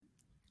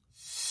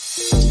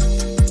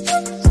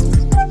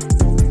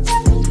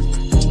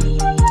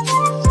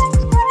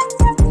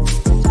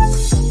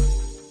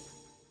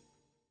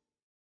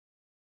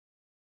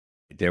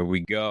there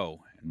we go.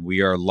 We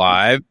are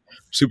live.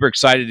 Super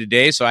excited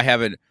today. So I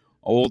have an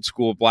old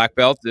school black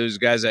belt. Those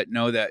guys that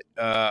know that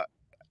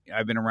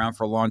I've been around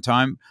for a long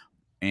time.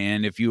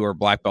 And if you are a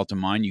black belt of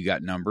mine, you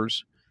got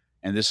numbers.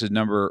 And this is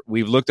number.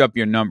 We've looked up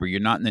your number.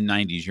 You're not in the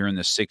 90s. You're in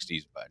the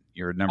 60s, bud.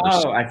 You're number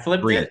I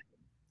flipped 63. it.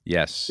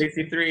 Yes.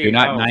 63. You're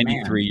not Oh,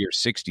 93. man. You're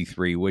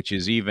 63, which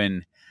is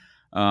even.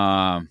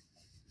 I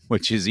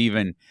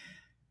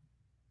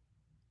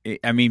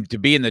mean, to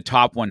be in the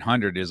top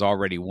 100 is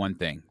already one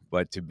thing,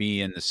 but to be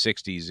in the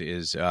 60s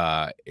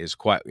is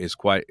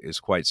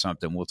quite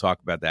something. We'll talk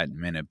about that in a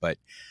minute. But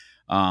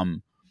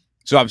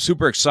so I'm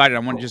super excited. I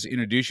want to just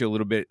introduce you a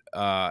little bit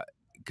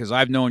because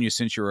I've known you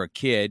since you were a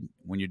kid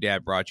when your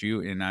dad brought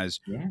you, and I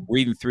was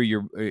reading through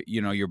your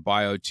your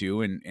bio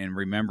too, and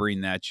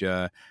remembering that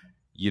you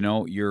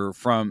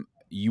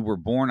were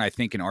born, I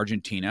think, in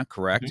Argentina,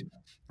 correct? Mm-hmm.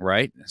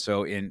 Right.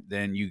 So, and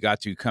then you got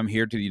to come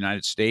here to the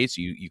United States.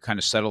 You kind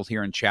of settled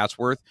here in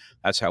Chatsworth.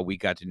 That's how we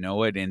got to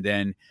know it. And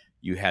then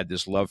you had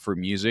this love for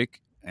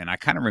music. And I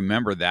kind of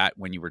remember that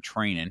when you were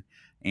training,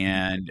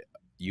 and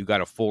you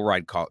got a full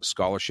ride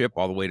scholarship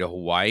all the way to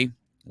Hawaii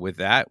with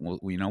that.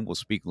 We'll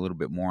speak a little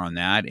bit more on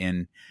that.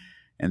 And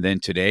then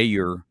today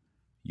you're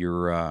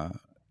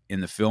in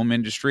the film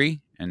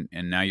industry, and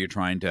now you're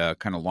trying to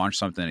kind of launch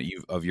something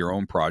of your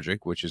own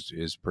project, which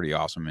is pretty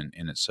awesome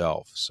in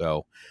itself.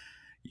 So,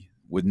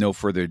 with no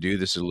further ado,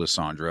 this is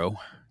Lisandro.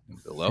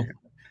 Hello.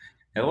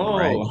 Hello.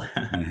 Right.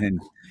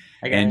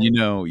 And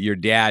your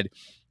dad,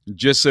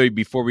 just so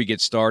before we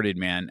get started,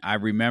 man, I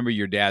remember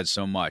your dad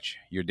so much.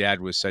 Your dad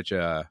was such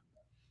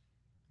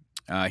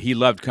he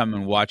loved coming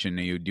and watching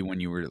you do when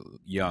you were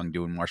young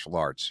doing martial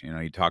arts.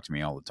 He talked to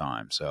me all the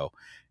time. So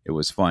it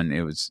was fun.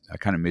 I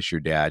kind of miss your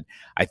dad.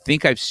 I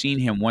think I've seen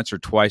him once or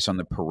twice on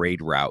the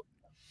parade route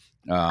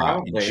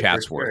in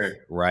Chatsworth. Sure.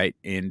 Right.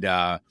 And,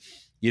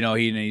 he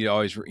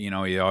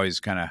always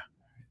kind of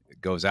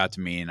goes out to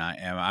me, and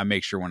I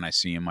make sure when I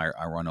see him, I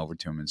run over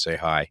to him and say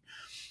hi.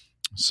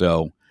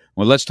 So,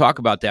 well, let's talk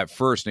about that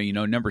first.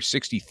 Now, number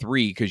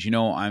 63, because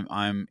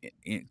I'm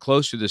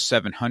close to the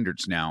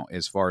 700s now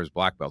as far as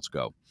black belts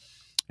go,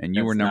 and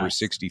you were number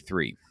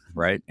 63,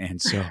 right?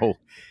 And so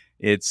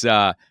it's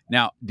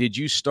now. Did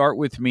you start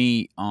with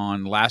me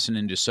on Lassen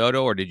and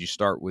DeSoto, or did you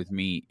start with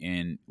me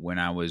when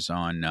I was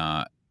on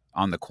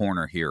the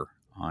corner here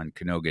on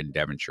Canoga and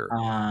Devonshire?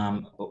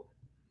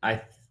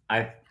 I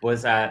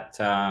was at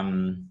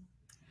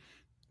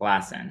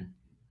Lassen,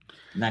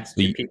 next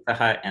to Pizza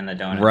Hut and the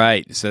Donut.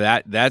 Right. So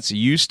that's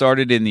you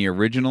started in the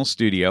original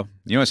studio.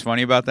 You know what's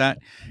funny about that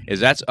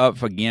is that's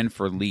up again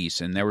for lease,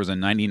 and there was a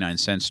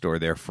 99-cent store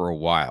there for a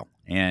while.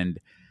 And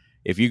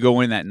if you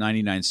go in that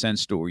 99-cent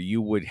store,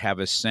 you would have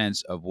a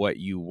sense of what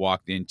you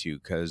walked into,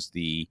 because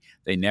they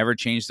never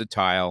changed the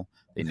tile.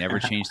 They never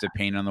changed the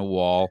paint on the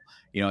wall.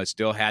 It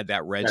still had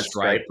that red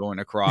stripe going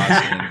across.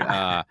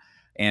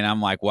 And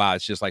I'm like, wow,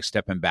 it's just like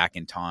stepping back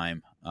in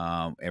time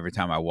every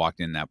time I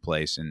walked in that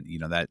place. And,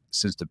 that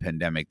since the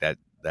pandemic, that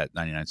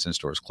 99-cent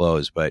store is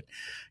closed. But,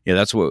 yeah,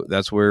 that's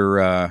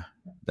where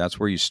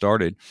you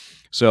started.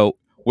 So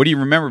what do you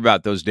remember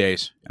about those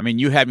days? I mean,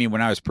 you had me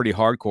when I was pretty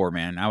hardcore,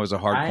 man. I was a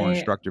hardcore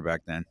instructor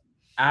back then.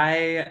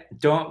 I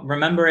don't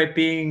remember it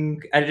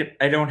being.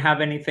 I don't have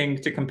anything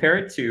to compare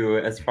it to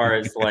as far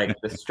as like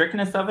the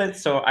strictness of it.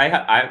 So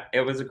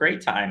it was a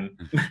great time.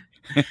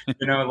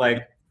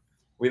 Like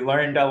we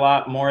learned a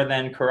lot more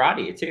than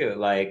karate too.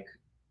 Like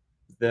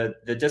the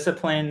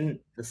discipline,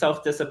 the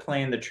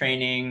self-discipline, the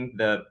training,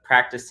 the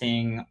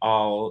practicing.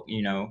 All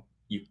you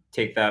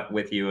take that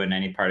with you in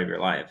any part of your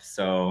life.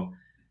 So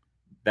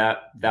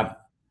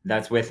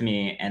that's with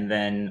me, and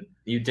then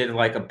you did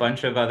like a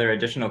bunch of other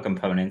additional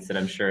components that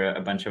I'm sure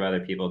a bunch of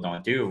other people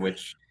don't do,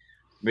 which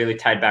really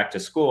tied back to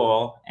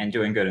school and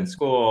doing good in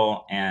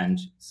school and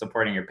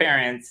supporting your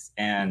parents.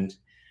 And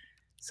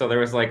so there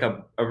was like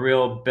a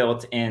real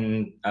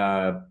built-in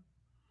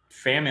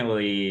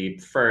family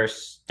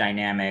first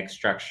dynamic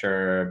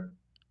structure,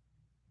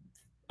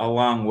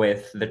 along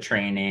with the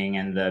training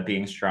and the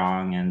being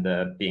strong and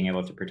the being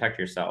able to protect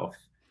yourself.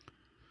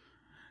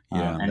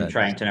 And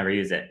trying to never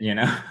use it,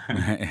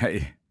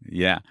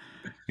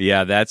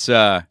 Yeah. That's,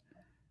 I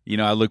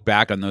look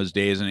back on those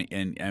days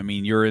and I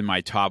mean, you're in my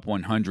top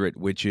 100,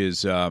 which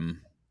is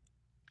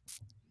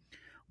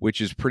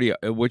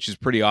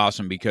pretty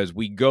awesome, because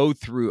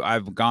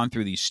I've gone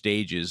through these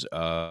stages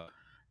of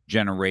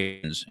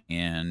generations,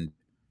 and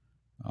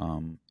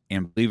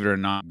believe it or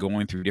not,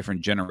 going through different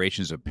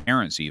generations of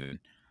parents even,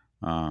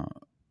 and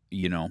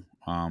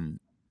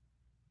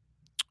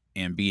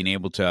being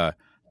able to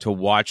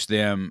watch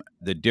them,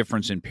 the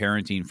difference in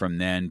parenting from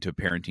then to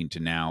parenting to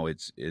now,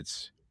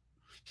 it's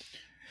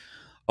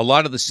a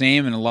lot of the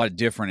same and a lot of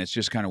different. It's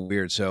just kind of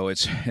weird. So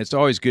it's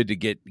always good to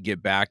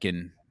get back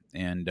and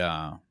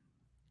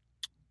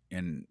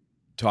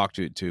talk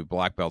to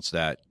black belts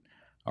that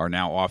are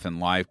now off in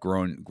life,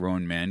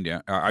 grown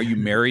men. Are you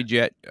married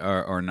yet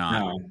or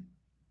not?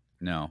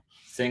 No.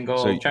 Single,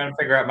 so, trying to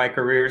figure out my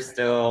career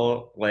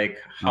still, like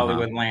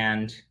Hollywood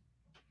land.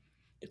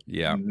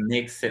 It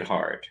makes it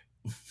hard.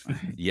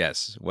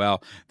 Yes.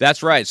 Well,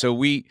 that's right.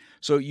 So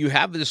you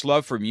have this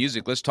love for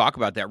music. Let's talk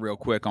about that real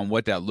quick on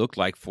what that looked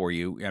like for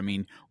you. I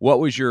mean, what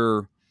was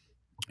your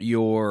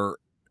your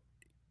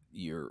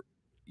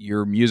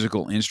your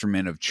musical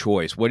instrument of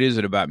choice? What is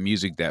it about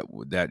music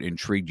that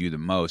intrigued you the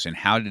most, and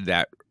how did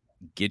that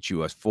get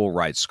you a full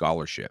ride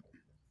scholarship?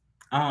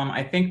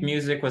 I think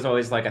music was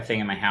always like a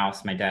thing in my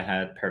house. My dad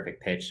had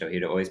perfect pitch, so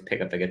he'd always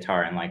pick up the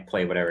guitar and like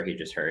play whatever he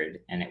just heard.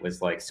 And it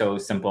was like so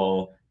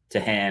simple to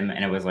him,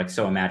 and it was like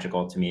so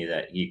magical to me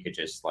that he could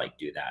just like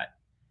do that.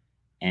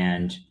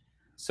 And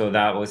so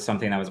that was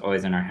something that was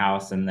always in our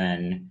house. And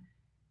then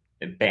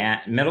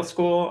middle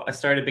school, I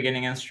started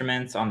beginning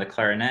instruments on the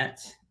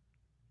clarinet,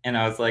 and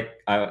I was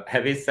like a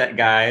heavy set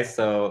guy.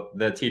 So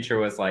the teacher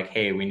was like,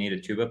 "Hey, we need a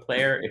tuba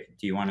player.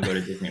 Do you want to go to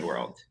Disney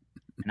World?"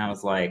 And I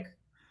was like,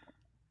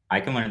 I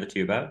can learn the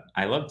tuba.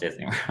 I love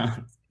Disney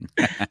World.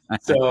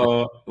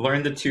 So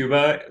learned the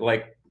tuba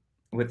like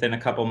within a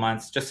couple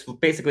months, just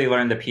basically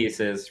learned the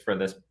pieces for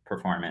this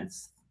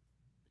performance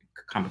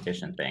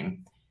competition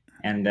thing.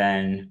 And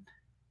then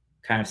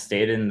kind of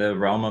stayed in the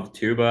realm of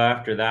tuba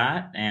after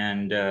that,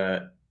 and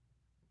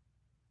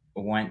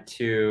went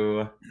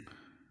to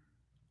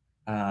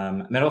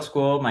middle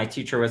school. My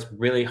teacher was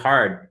really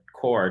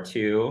hardcore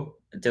too,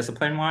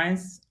 discipline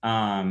wise.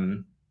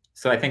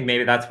 So I think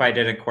maybe that's why I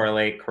didn't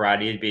correlate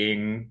karate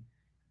being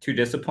too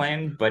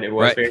disciplined, but it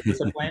was Right. very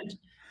disciplined.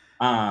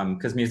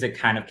 Because music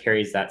kind of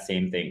carries that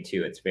same thing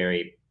too. It's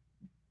very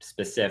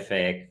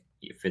specific.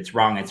 If it's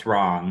wrong, it's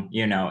wrong.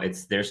 You know,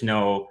 there's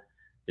no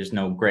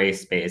gray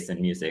space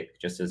in music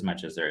just as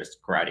much as there's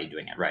karate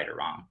doing it right or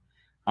wrong.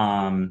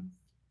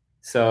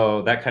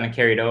 So that kind of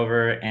carried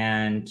over,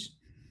 and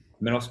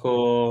middle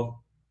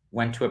school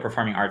went to a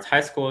performing arts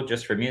high school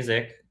just for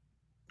music.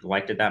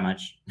 Liked it that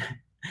much.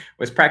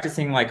 Was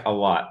practicing like a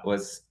lot.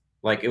 Was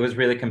like it was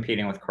really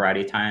competing with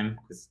karate time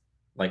because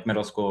like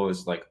middle school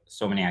was like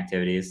so many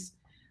activities.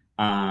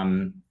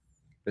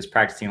 Was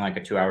practicing like a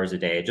 2 hours a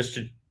day just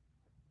to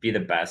be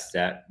the best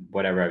at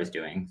whatever I was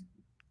doing.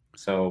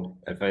 So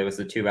if it was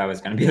the tuba, I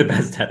was going to be the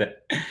best at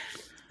it.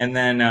 And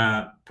then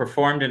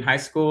performed in high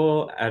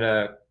school at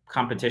a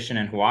competition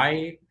in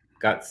Hawaii.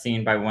 Got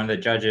seen by one of the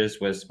judges,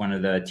 was one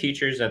of the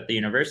teachers at the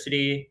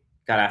university.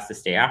 Got asked to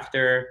stay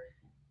after.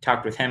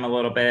 Talked with him a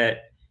little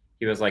bit.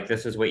 He was like,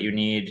 "This is what you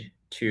need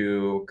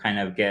to kind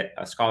of get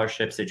a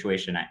scholarship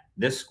situation at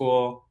this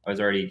school." I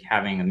was already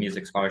having a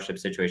music scholarship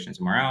situation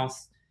somewhere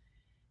else,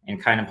 and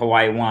kind of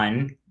Hawaii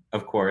won,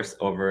 of course,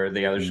 over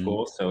the other Mhm.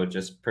 school. So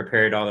just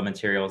prepared all the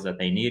materials that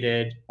they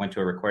needed, went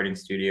to a recording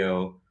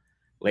studio,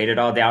 laid it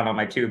all down on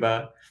my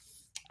tuba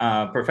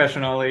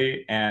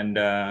professionally, and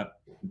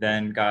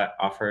then got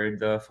offered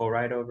the full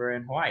ride over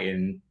in Hawaii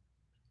and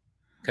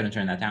couldn't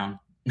turn that down.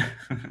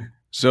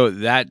 So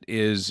that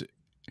is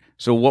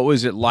so. What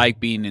was it like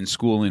being in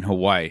school in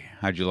Hawaii?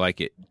 How'd you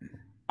like it?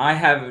 I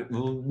have,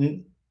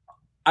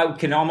 I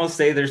can almost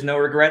say there's no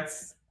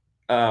regrets.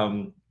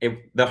 The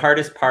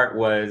hardest part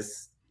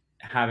was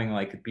having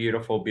like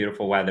beautiful,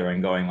 beautiful weather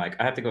and going like,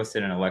 I have to go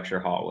sit in a lecture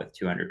hall with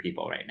 200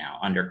 people right now,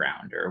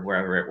 underground or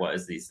wherever it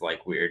was, these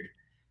like weird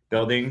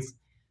buildings.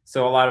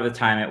 So a lot of the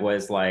time it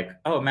was like,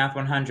 oh, Math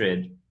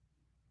 100,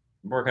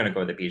 we're going to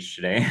go to the beach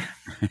today.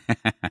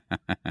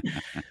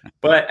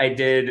 But I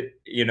did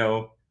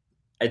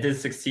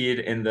succeed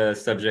in the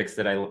subjects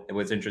that I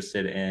was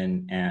interested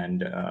in.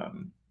 And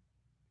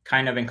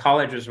kind of in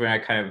college was when I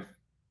kind of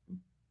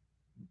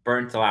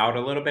burnt out a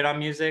little bit on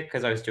music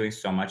because I was doing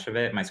so much of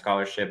it. My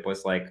scholarship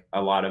was like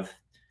a lot of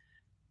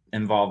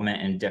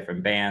involvement in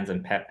different bands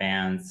and pet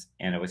bands,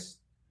 and it was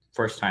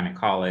first time in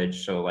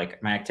college, so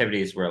like my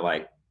activities were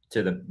like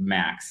to the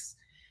max.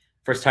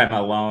 First time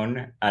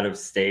alone out of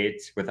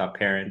state without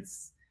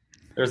parents.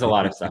 There was a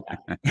lot of stuff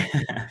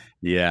happening.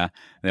 Yeah.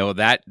 Well,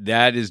 that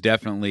is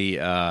definitely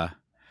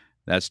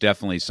that's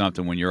definitely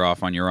something when you're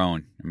off on your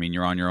own. I mean,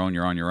 you're on your own.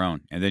 You're on your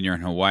own, and then you're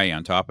in Hawaii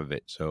on top of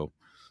it. So,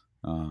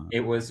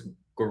 It was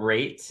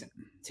great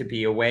to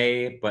be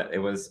away, but it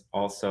was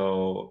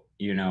also,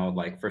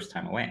 like first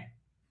time away.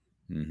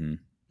 mm-hmm.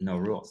 No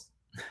rules.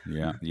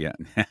 Yeah, yeah.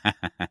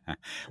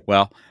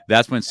 Well,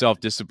 that's when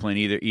self-discipline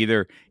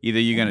either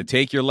you're going to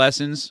take your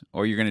lessons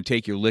or you're going to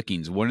take your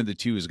lickings. One of the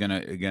two is going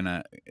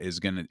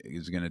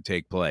to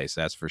take place.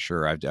 That's for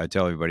sure. I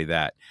tell everybody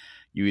that.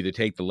 You either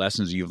take the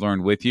lessons you've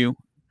learned with you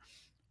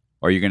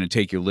or you're going to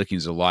take your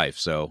lickings of life.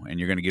 So, and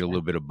you're going to get a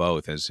little bit of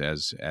both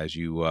as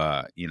you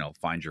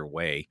find your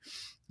way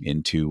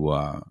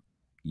into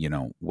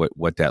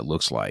what that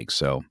looks like.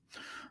 So,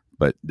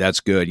 but that's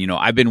good.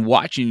 I've been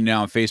watching you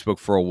now on Facebook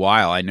for a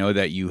while. I know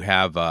that you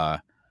have,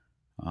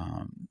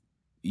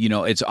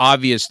 it's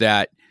obvious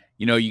that,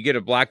 you get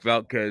a black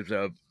belt because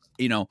of,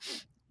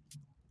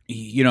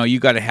 you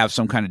got to have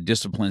some kind of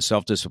discipline,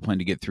 self-discipline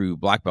to get through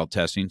black belt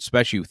testing,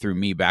 especially through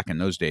me back in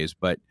those days.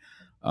 But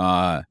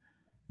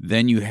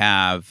then you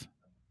have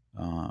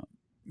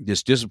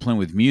this discipline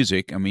with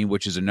music, I mean,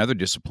 which is another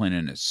discipline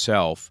in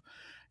itself.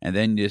 And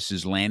then this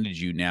has landed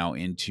you now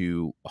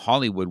into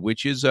Hollywood,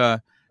 which is not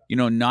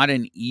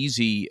an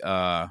easy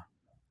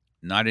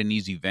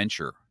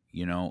venture.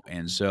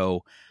 And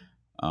so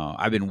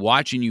I've been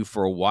watching you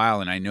for a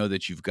while, and I know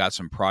that you've got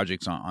some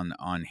projects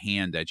on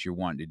hand that you're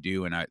wanting to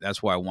do, and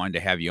that's why I wanted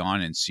to have you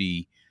on and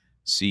see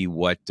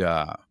what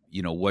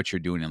what you're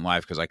doing in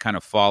life, because I kind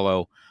of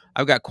follow.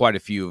 I've got quite a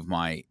few of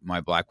my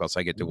black belts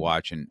I get to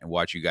watch and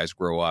watch you guys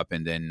grow up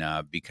and then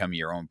become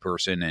your own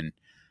person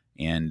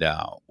and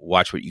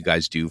watch what you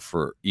guys do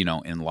for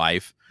in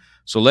life.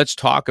 So let's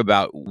talk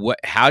about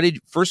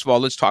first of all,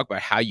 let's talk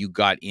about how you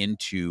got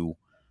into,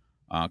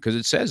 because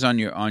it says on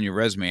your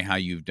resume how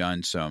you've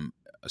done some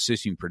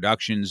assisting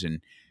productions, and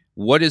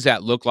what does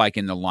that look like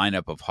in the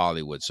lineup of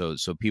Hollywood, so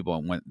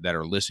people that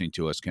are listening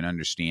to us can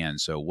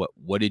understand. So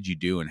what did you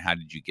do and how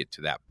did you get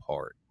to that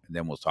part, and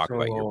then we'll talk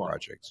about your So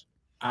projects.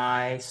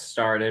 I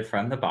started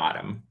from the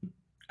bottom.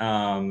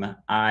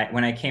 I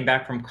when I came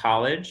back from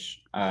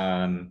college,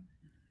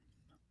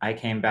 I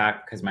came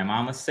back because my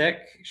mom was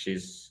sick.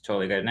 She's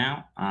totally good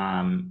now.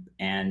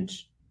 And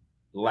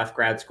left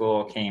grad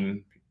school,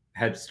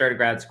 had started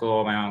grad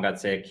school. My mom got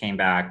sick, came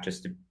back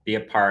just to be a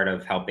part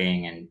of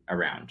helping and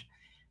around.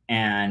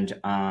 And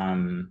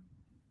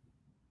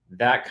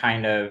that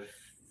kind of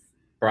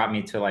brought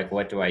me to like,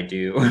 what do I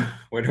do?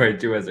 What do I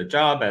do as a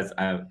job? Do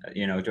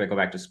I go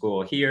back to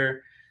school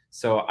here?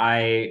 So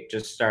I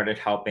just started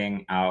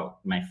helping out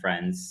my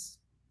friends.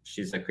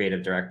 She's a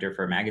creative director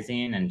for a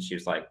magazine, and she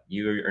was like,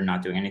 "You are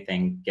not doing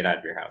anything. Get out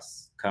of your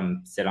house.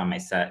 Come sit on my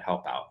set,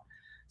 help out."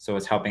 So I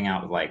was helping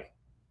out with like,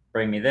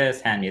 bring me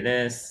this, hand me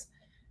this.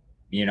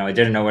 I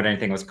didn't know what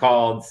anything was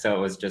called, so it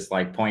was just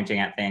like pointing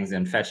at things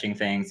and fetching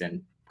things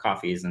and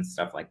coffees and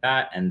stuff like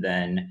that. And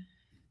then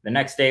the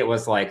next day it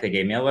was like they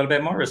gave me a little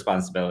bit more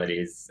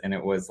responsibilities, and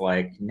it was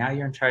like, now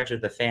you're in charge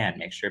of the fan.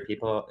 Make sure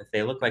people, if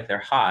they look like they're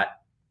hot,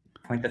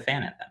 point the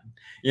fan at them.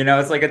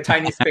 It's like a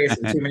tiny space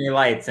and too many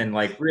lights, and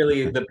like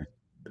really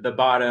the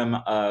bottom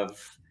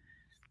of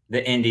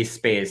the indie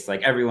space,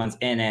 like everyone's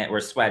in it, we're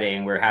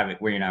sweating,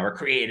 we're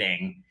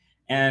creating,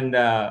 and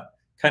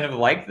kind of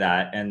like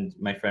that. And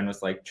my friend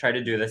was like, try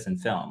to do this in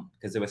film,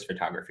 because it was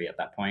photography at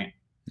that point.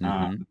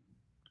 Mm-hmm.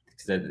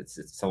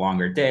 It's a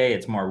longer day,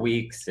 it's more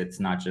weeks, it's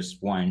not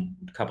just one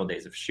couple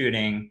days of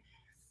shooting.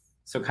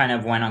 So kind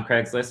of went on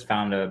Craigslist,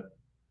 found a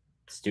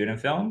student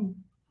film,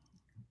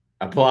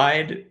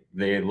 applied,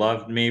 they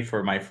loved me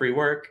for my free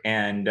work,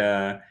 and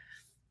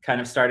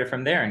kind of started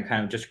from there, and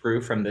kind of just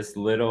grew from this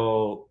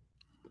little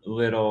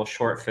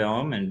short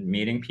film and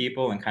meeting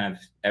people, and kind of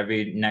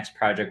every next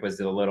project was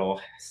a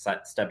little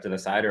step to the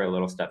side or a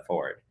little step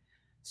forward.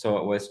 So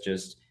it was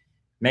just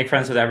make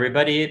friends with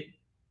everybody.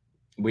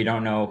 We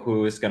don't know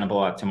who's going to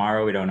blow up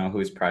tomorrow. We don't know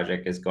whose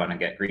project is going to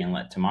get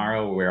greenlit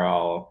tomorrow. We're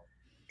all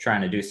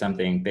trying to do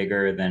something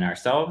bigger than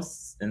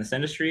ourselves in this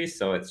industry.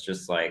 So it's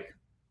just like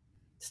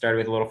started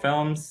with little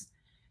films,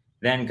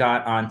 then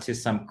got onto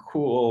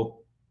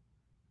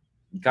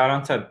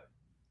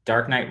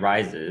Dark Knight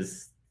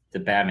Rises, the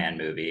Batman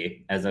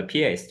movie, as a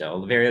PA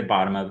still, very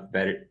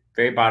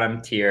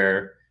bottom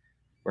tier.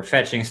 We're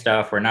fetching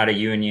stuff. We're not a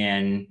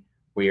union.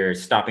 We're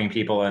stopping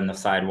people in the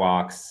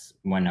sidewalks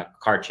when a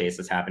car chase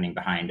is happening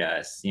behind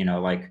us.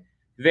 Like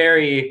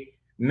very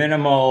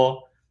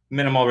minimal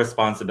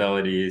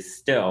responsibilities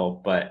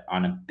still, but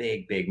on a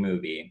big, big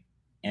movie.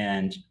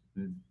 And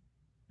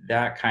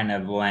that kind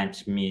of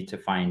lent me to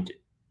find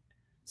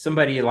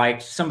somebody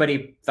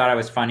thought I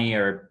was funny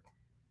or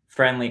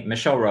friendly.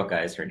 Michelle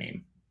Roca is her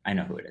name. I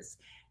know who it is.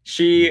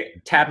 She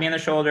tapped me on the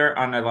shoulder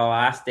on the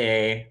last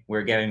day.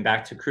 We're getting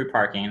back to crew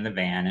parking in the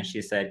van, and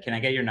she said, "Can I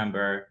get your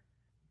number?"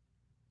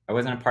 I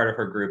wasn't a part of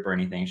her group or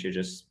anything. She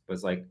just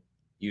was like,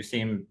 "You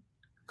seem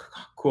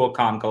cool,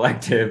 calm,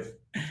 collective,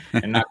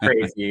 and not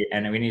crazy,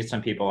 and we need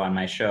some people on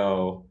my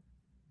show.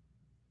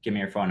 Give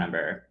me your phone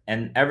number."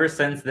 And ever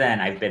since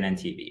then, I've been in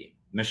TV.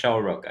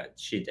 Michelle Roca,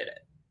 she did it.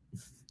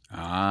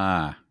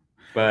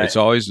 It's But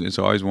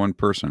always one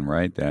person,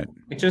 right? That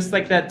it's just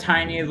like that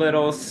tiny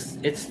little,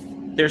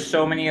 there's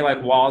so many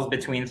like walls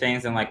between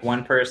things, and like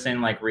one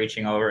person like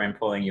reaching over and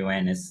pulling you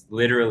in is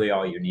literally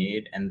all you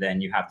need. And then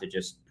you have to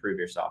just prove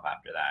yourself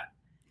after that.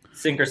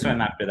 Sink or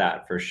swim after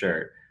that, for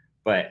sure.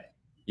 But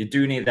you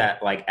do need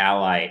that like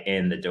ally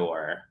in the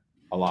door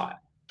a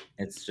lot.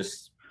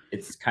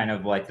 It's kind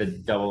of like the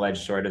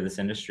double-edged sword of this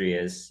industry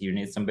is you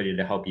need somebody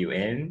to help you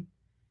in,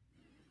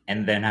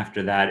 and then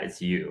after that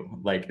it's you.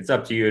 Like it's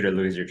up to you to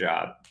lose your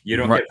job. You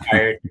don't right. get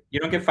fired. You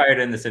don't get fired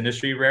in this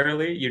industry.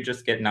 Rarely. You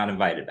just get not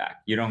invited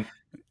back. You don't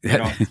see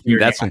your name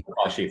That's on the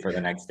call sheet for the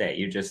next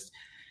day.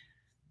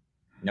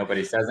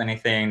 Nobody says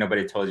anything.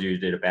 Nobody told you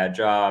did a bad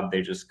job.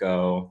 They just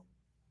go,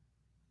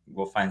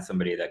 we'll find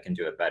somebody that can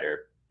do it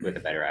better with a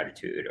better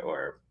attitude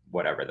or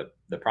whatever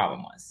the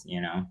problem was.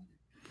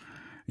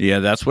 Yeah,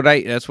 that's what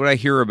I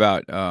hear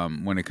about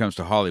when it comes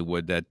to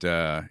Hollywood.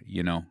 That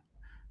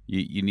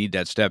you need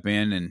that step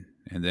in,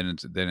 and then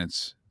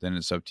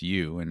it's up to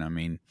you. And I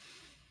mean,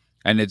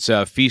 and it's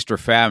feast or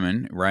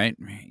famine, right?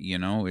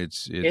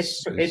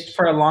 It's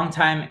for a long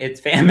time. It's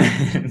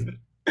famine.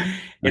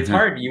 It's uh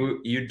hard.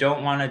 You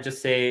don't want to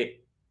just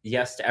say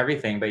yes to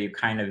everything, but you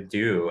kind of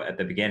do at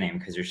the beginning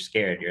because you're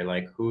scared. You're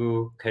like,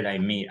 who could I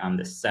meet on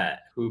the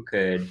set? Who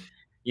could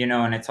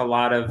and it's a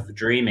lot of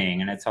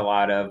dreaming, and it's a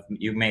lot of,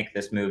 you make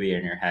this movie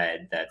in your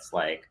head that's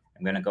like,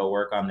 I'm going to go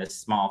work on this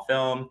small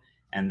film,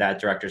 and that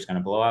director's going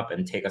to blow up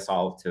and take us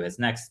all to his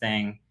next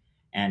thing.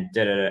 And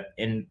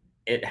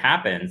it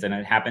happens. And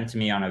it happened to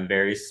me on a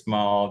very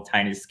small,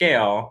 tiny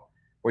scale,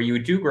 where you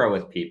do grow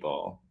with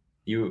people.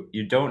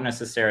 You don't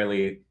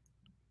necessarily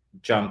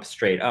jump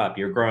straight up.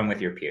 You're growing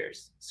with your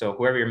peers. So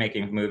whoever you're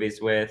making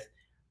movies with,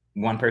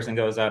 one person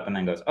goes up and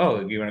then goes, "Oh,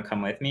 you want to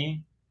come with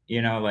me?"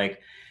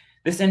 Like,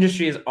 this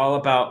industry is all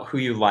about who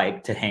you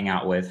like to hang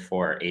out with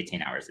for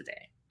 18 hours a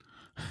day.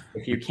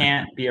 If you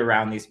can't be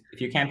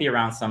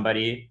around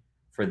somebody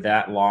for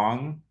that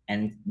long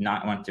and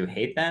not want to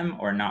hate them,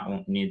 or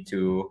not need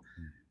to,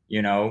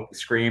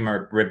 scream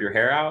or rip your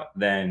hair out,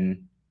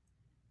 then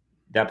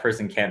that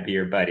person can't be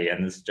your buddy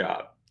in this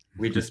job.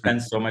 We just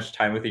spend so much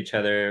time with each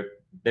other.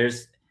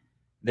 There's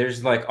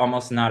like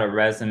almost not a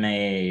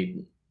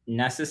resume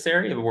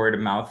necessary. The word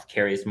of mouth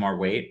carries more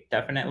weight,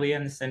 definitely,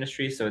 in this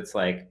industry. So it's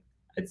like,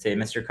 I'd say,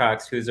 Mr.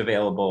 Cox, who's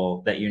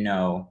available that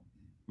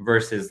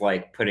versus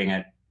like putting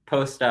a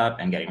post up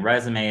and getting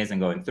resumes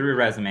and going through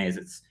resumes.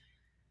 It's,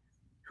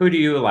 who do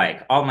you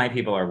like? All my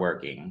people are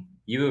working.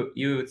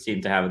 You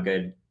seem to have a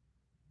good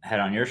head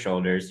on your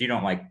shoulders. You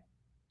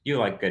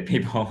like good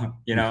people,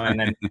 and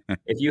then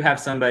if you have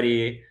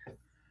somebody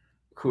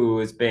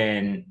who's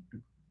been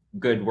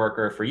good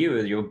worker for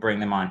you, you'll bring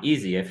them on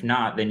easy. If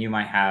not, then you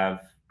might have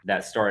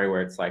that story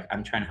where it's like,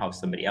 I'm trying to help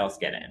somebody else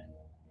get in,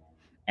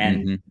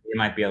 and they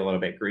might be a little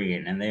bit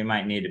green, and they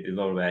might need to be a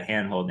little bit of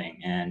hand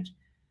holding.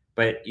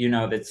 But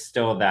that's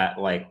still that,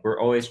 like, we're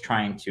always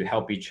trying to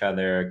help each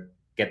other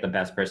get the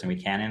best person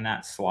we can in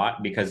that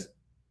slot, because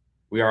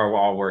we are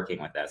all working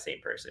with that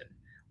same person.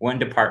 One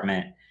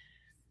department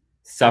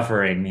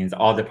suffering means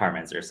all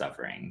departments are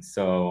suffering.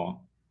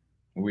 So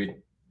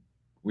it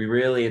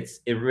really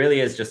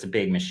is just a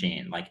big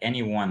machine. Like,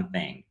 any one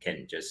thing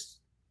can just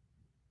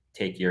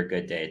take your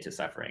good day to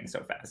suffering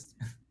so fast.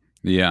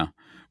 Yeah.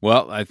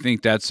 Well, I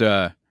think that's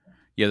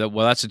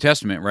that's a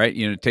testament, right?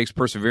 It takes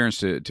perseverance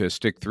to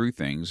stick through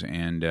things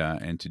and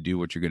to do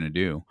what you're going to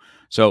do.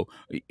 So,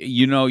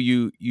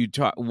 you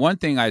talk, one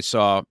thing I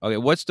saw. Okay,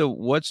 what's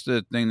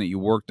the thing that you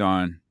worked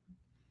on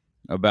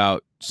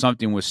about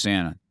something with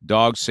Santa,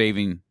 dog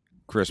saving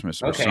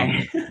Christmas or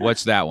something?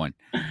 What's that one?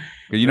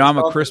 I'm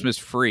a Christmas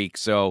freak.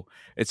 So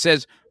it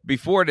says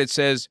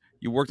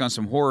you worked on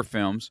some horror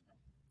films,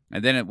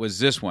 and then it was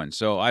this one.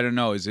 So I don't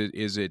know. Is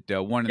it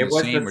one and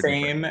the same or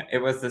different? It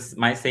was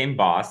my same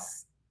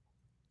boss,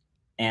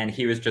 and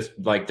he was just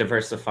like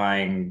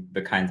diversifying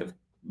the kinds of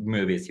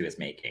movies he was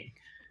making.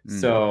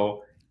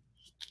 So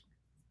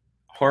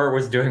horror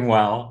was doing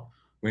well.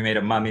 We made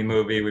a mummy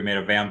movie. We made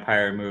a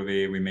vampire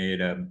movie. We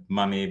made a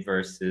mummy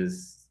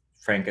versus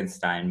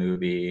Frankenstein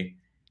movie.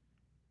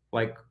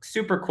 Like,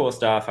 super cool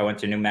stuff. I went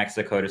to New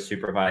Mexico to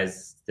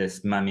supervise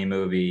this mummy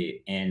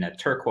movie in a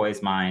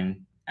turquoise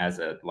mine as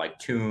a like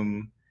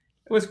tomb.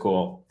 It was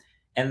cool.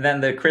 And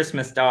then the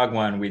Christmas dog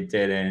one we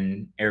did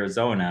in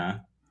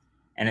Arizona,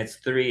 and it's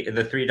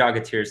the three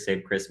Dogateers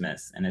Save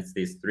Christmas, and it's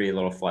these three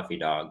little fluffy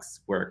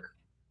dogs work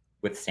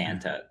with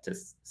Santa to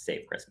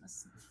save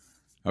Christmas.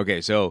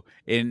 Okay, so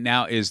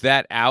now is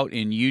that out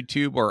in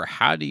YouTube, or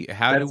how do we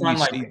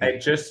see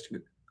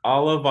that?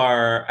 All of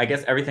our, I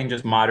guess everything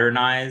just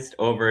modernized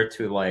over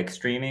to like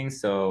streaming.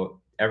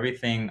 So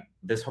everything,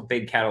 this whole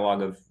big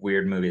catalog of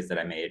weird movies that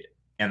I made,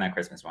 and that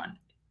Christmas one,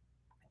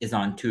 is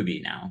on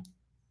Tubi now.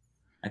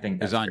 I think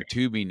that's on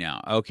Tubi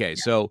now. Okay, yeah.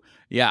 So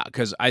yeah,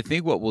 because I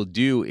think what we'll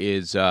do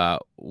is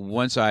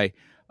once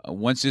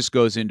this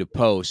goes into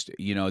post,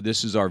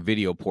 this is our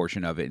video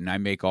portion of it, and I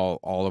make all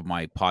of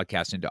my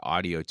podcasts into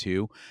audio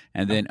too,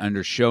 and then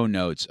under show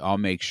notes, I'll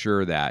make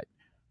sure that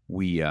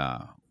we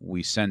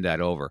send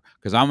that over,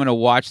 because I'm going to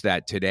watch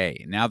that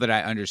today. Now that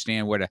I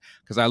understand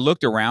because I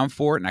looked around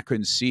for it and I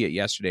couldn't see it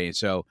yesterday, and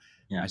so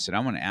I said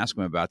I'm going to ask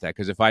him about that,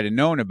 because if I'd have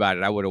known about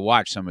it, I would have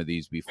watched some of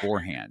these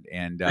beforehand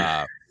and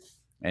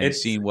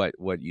seen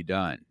what you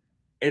done.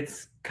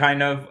 It's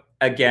kind of,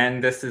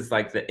 again, this is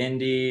like the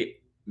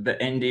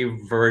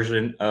indie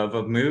version of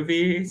a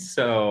movie,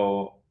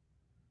 so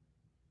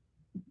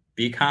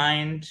be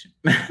kind.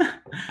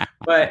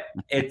 But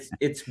it's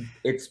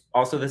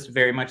also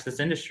very much this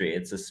industry.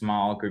 It's a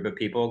small group of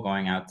people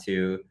going out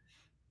to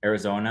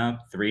Arizona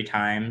 3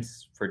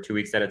 times for 2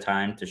 weeks at a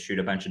time to shoot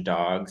a bunch of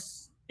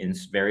dogs in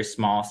very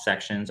small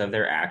sections of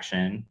their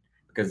action,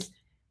 because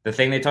the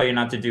thing they tell you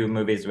not to do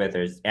movies with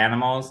is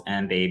animals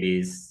and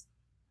babies,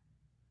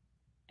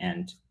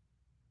 and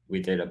we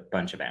did a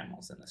bunch of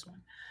animals in this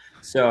one.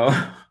 So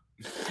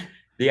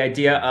the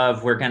idea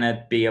of we're going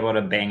to be able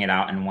to bang it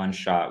out in one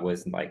shot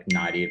was like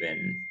not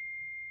even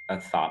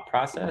a thought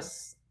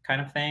process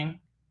kind of thing.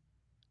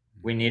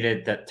 We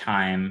needed that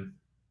time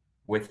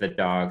with the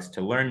dogs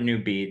to learn new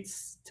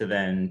beats, to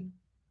then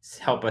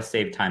help us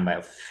save time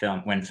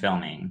when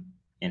filming.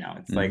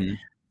 It's like,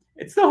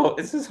 it's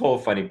this whole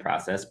funny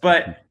process.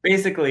 But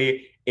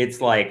basically,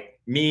 it's like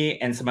me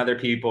and some other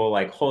people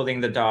like holding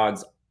the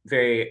dogs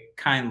very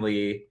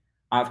kindly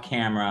off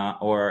camera,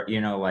 or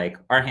like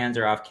our hands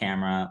are off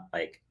camera,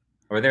 like,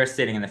 or they're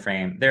sitting in the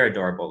frame. They're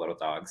adorable little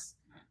dogs.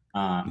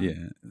 Yeah.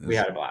 We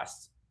had a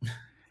blast.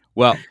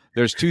 Well,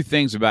 there's two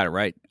things about it,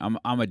 right? I'm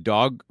a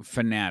dog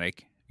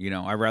fanatic.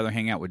 I'd rather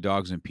hang out with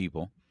dogs than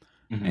people.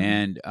 Hmm.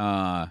 And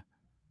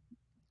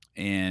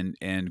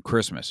and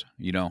Christmas.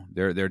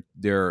 They're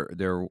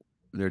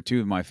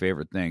two of my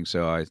favorite things.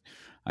 So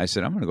I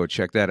said I'm going to go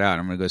check that out.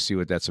 I'm going to go see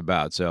what that's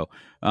about. So,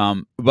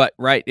 but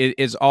right,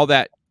 it's all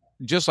that.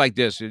 Just like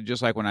this,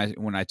 just like when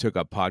I took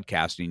up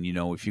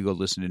podcasting, if you go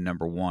listen to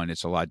number one,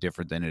 it's a lot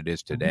different than it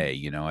is Hmm.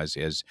 today.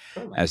 As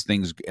Totally.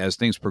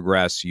 things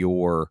progress,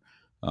 your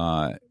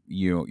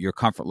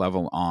comfort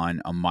level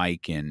on a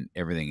mic and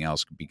everything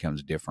else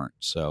becomes different.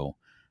 So,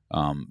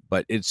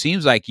 but it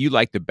seems like you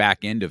like the back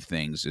end of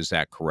things. Is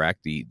that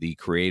correct? The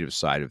creative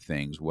side of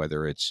things,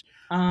 whether it's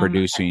Um,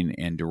 producing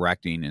and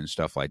directing and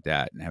stuff like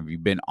that. And have you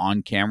been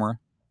on camera?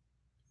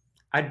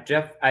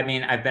 I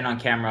mean, I've been on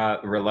camera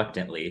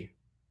reluctantly.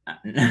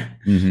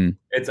 Mm-hmm.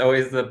 It's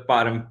always the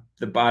bottom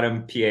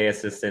PA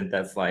assistant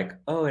that's like,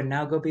 "Oh, and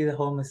now go be the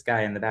homeless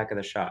guy in the back of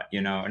the shot,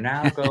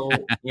 Now go,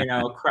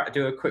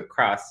 do a quick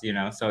cross,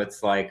 So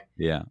it's like,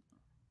 Yeah.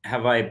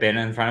 have I been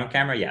in front of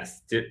camera?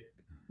 Yes.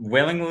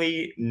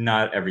 Willingly,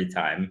 not every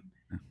time.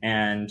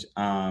 And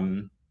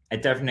I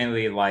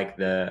definitely like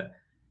the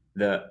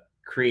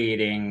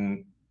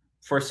creating.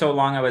 For so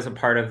long I was a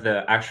part of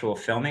the actual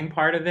filming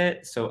part of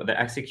it, so the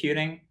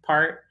executing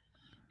part,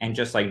 and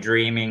just like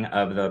dreaming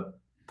of the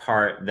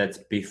part that's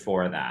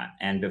before that,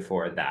 and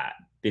before that,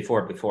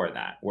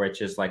 where it's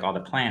just like all the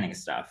planning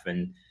stuff,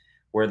 and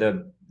where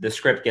the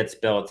script gets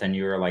built and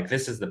you're like,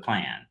 this is the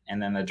plan,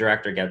 and then the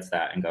director gets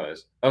that and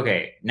goes,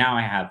 okay, now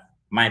I have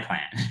my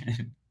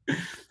plan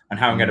on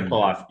how I'm going to Mm-hmm.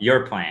 pull off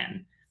your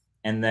plan.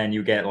 And then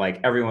you get like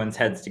everyone's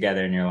heads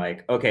together and you're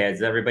like, okay,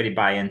 does everybody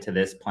buy into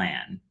this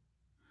plan,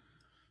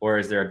 or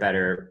is there a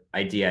better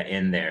idea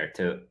in there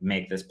to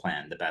make this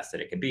plan the best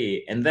that it could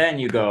be? And then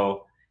you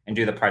go and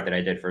do the part that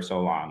I did for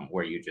so long,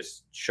 where you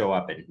just show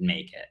up and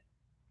make it.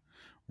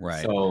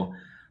 Right. So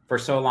for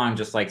so long,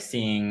 just like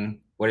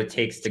seeing what it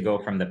takes to go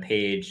from the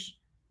page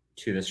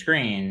to the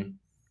screen.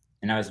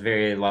 And I was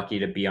very lucky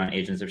to be on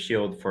Agents of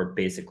S.H.I.E.L.D. for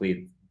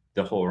basically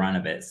the whole run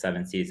of it,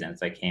 7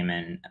 seasons. I came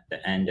in at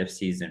the end of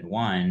season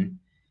one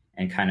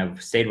and kind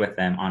of stayed with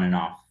them on and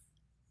off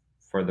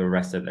for the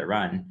rest of the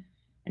run,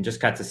 and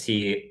just got to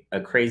see a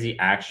crazy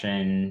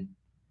action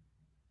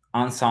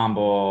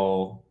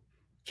ensemble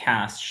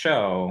cast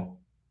show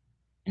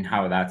and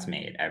how that's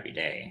made every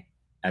day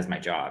as my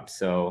job.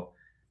 So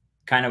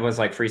kind of was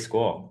like free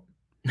school.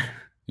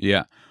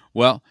 Yeah.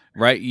 Well,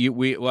 right.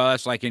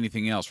 That's like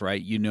anything else,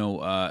 right?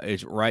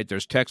 It's right.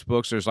 There's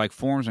textbooks. There's like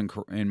forms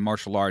in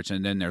martial arts,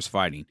 and then there's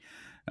fighting.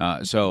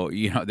 So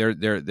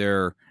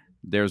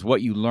there's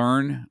what you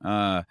learn,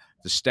 the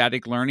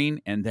static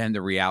learning, and then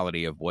the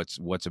reality of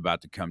what's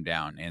about to come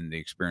down and the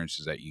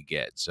experiences that you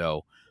get.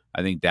 So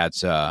I think there's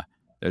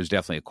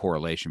definitely a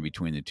correlation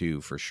between the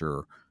two for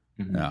sure.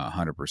 Mhm.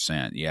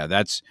 100%.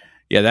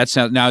 That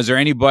sounds. Now, is there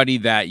anybody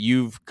that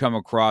you've come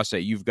across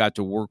that you've got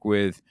to work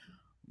with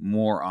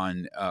more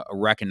on a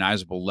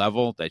recognizable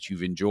level that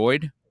you've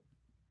enjoyed?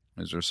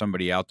 Is there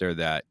somebody out there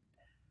that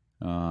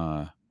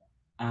uh,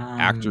 Um,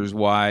 actors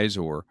wise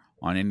or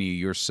on any of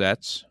your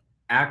sets?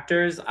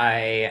 Actors,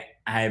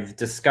 I've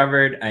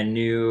discovered a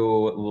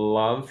new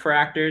love for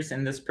actors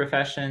in this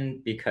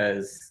profession,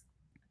 because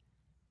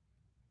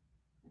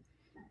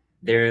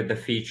they're the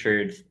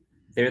featured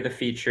they're the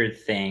featured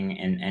thing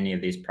in any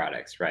of these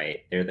products,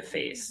 right? They're the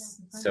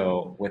face.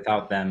 So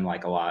without them,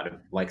 like a lot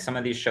of like some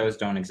of these shows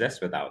don't exist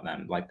without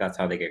them. Like that's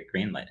how they get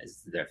greenlit,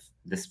 is their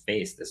this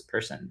face, this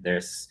person,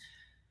 there's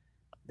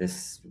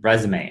this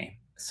resume.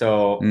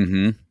 So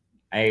Mm-hmm.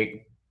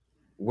 I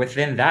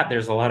within that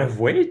there's a lot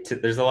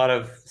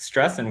of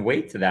stress and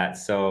weight to that.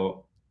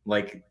 So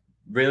like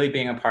really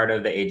being a part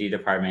of the AD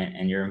department,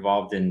 and you're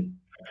involved in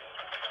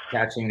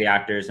catching the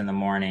actors in the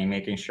morning,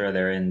 making sure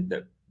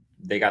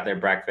they got their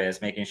breakfast,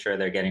 making sure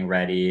they're getting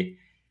ready.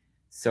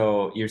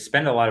 So you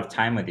spend a lot of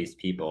time with these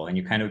people, and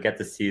you kind of get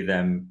to see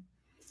them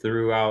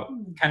throughout,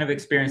 kind of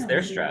experience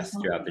their stress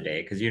throughout the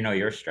day, because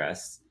your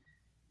stress.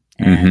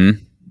 And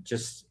Mm-hmm.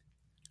 just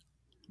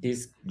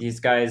these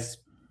guys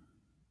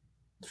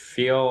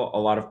feel a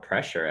lot of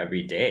pressure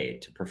every day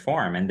to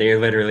perform, and they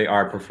literally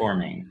are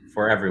performing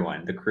for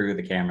everyone, the crew,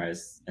 the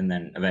cameras, and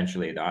then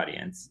eventually the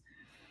audience.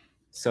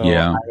 So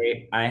Yeah.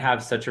 I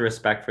have such a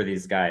respect for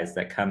these guys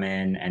that come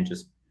in and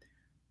just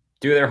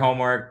do their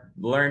homework,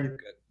 learn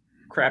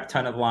crap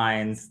ton of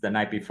lines the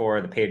night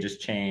before the pages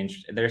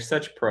changed. They're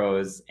such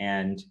pros,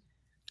 and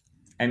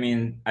I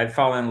mean, I've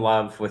fallen in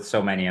love with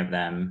so many of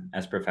them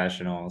as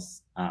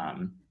professionals.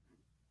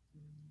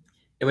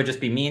 It would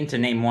just be mean to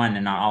name one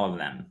and not all of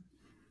them.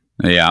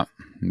 Yeah.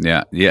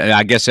 Yeah.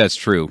 I guess that's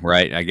true,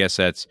 right? I guess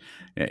that's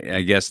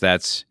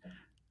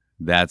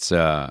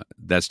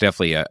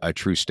definitely a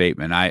true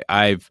statement.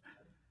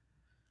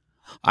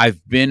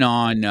 I've been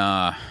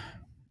on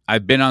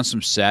I've been on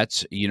some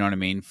sets, you know what I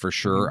mean, for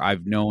sure. Mhm.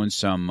 I've known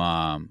some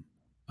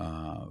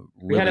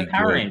We had a really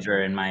Power good.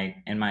 Ranger in my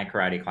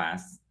karate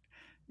class.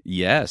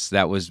 Yes,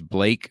 that was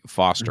Blake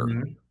Foster.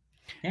 Hmm.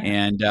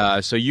 Yeah.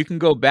 And so you can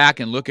go back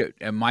and look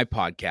at my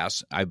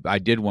podcast. I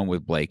did one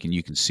with Blake, and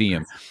you can see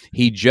him.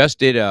 He just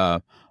did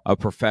a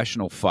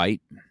professional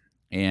fight,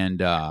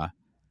 and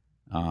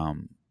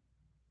um,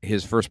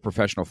 his first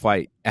professional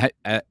fight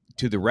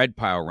to the Red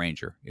Power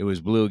Ranger. It was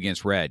blue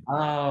against red, and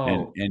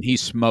Oh. he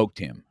smoked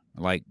him,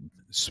 like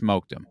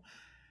smoked him.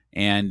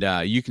 And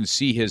you can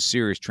see his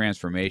serious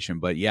transformation.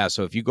 But yeah,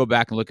 so if you go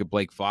back and look at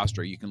Blake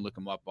Foster, you can look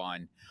him up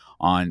on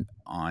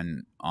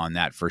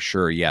that for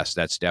sure. Yes,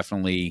 that's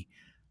definitely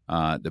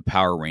the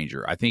Power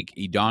Ranger. I think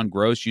Edon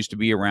Gross used to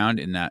be around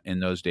in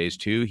those days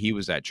too. He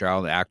was that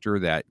child actor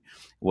that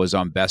was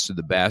on Best of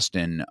the Best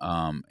and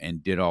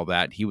did all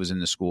that. He was in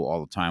the school all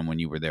the time when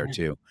you were there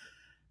too.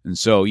 And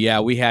so yeah,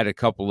 we had a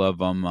couple of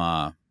them,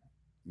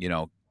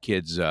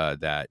 kids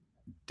that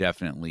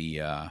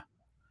definitely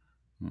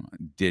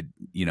did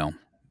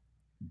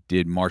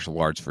did martial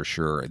arts for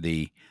sure.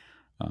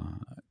 Uh,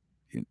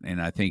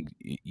 and I think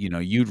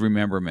you'd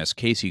remember him as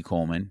Casey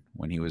Coleman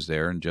when he was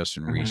there, and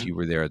Justin Reese. Hmm. You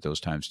were there at those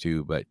times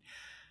too, but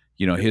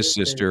his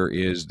sister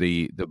is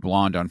the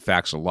blonde on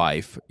Facts of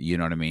Life. You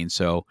know what I mean?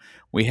 So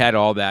we had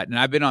all that, and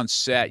I've been on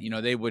set.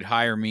 They would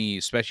hire me,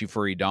 especially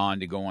for Edon,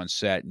 to go on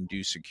set and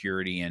do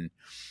security, and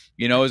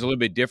it was a little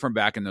bit different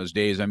back in those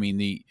days. I mean,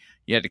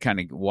 you had to kind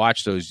of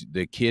watch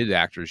the kid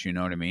actors. You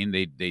know what I mean?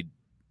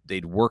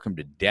 They'd work them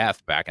to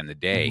death back in the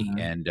day, Hmm.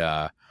 and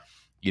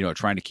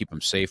trying to keep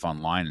them safe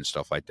online and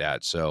stuff like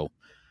that. So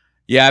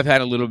yeah, I've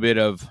had a little bit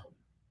of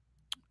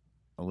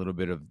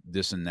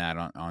this and that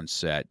on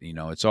set.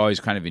 It's always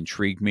kind of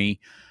intrigued me.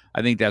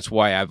 I think that's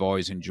why I've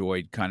always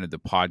enjoyed kind of the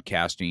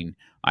podcasting.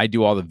 I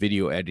do all the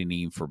video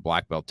editing for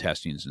black belt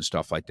testings and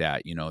stuff like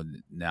that.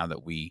 Now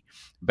that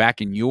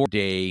back in your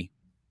day,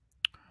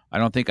 I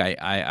don't think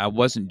I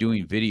wasn't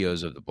doing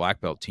videos of the black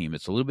belt team.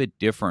 It's a little bit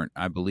different.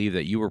 I believe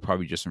that you were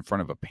probably just in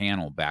front of a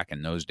panel back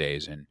in those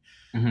days, and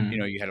Hmm.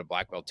 you had a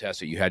black belt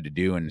test that you had to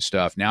do and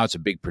stuff. Now it's a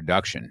big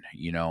production.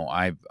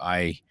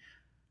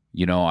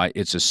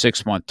 It's a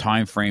 6-month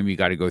time frame. You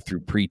got to go through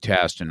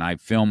pre-test, and I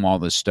film all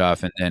this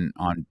stuff, and then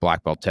on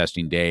black belt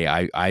testing day,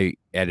 I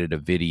edit a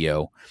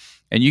video,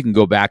 and you can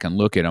go back and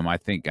look at them. I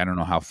don't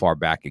know how far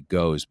back it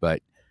goes,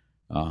 but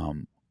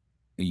um,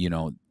 you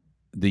know,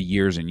 the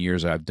years and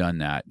years I've done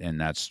that,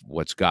 and that's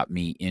what's got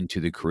me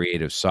into the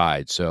creative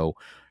side. So,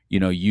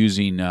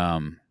 using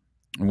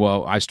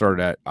I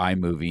started at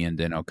iMovie, and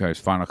then it's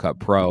Final Cut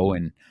Pro,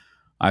 and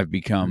I've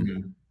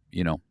become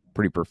Hmm.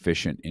 pretty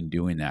proficient in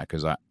doing that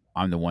because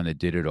I'm the one that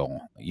did it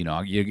all.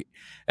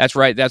 That's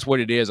right. That's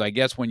what it is. I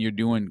guess when you're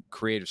doing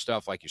creative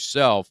stuff like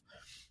yourself,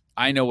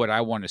 I know what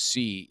I want to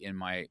see in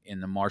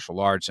the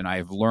martial arts, and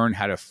I've learned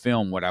how to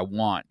film what I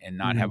want and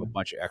not have a Hmm.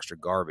 bunch of extra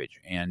garbage.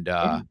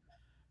 Yeah.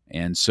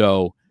 And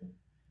so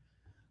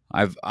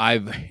I've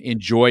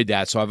enjoyed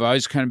that. So I've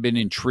always kind of been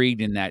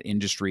intrigued in that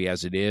industry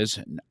as it is.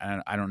 And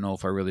I don't know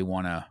if I really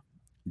want to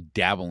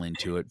dabble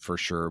into it for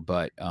sure,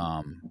 but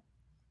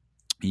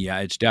yeah,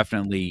 it's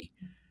definitely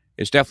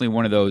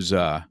one of those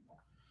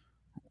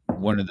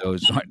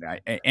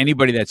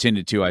anybody that's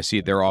into it too. I see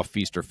it, they're all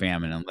feast or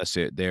famine unless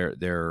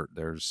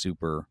they're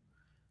super,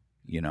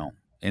 you know.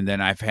 And then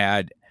I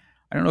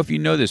don't know if you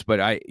know this, but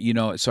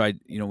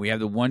we have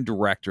the one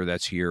director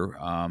that's here,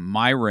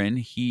 Myron.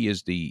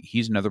 He's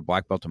another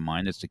black belt of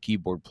mine. That's the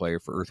keyboard player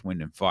for Earth,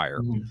 Wind, and Fire.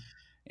 Hmm.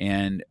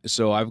 And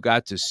so I've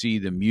got to see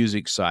the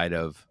music side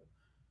of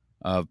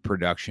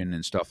production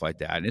and stuff like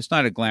that. And it's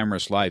not a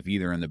glamorous life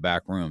either in the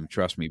back room.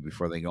 Trust me,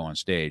 before they go on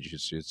stage,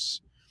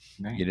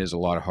 Right. it is a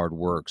lot of hard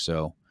work.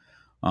 So,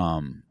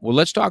 well,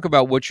 let's talk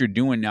about what you're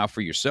doing now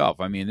for yourself.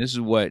 I mean, this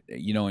is what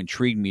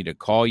intrigued me to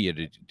call you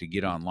to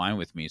get online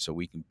with me, so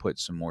we can put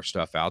some more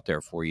stuff out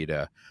there for you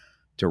to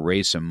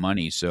raise some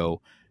money.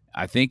 So,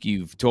 I think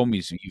you've told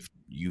me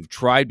you've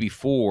tried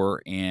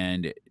before,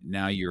 and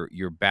now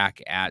you're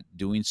back at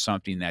doing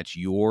something that's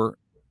your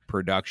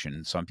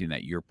production, something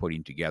that you're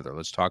putting together.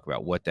 Let's talk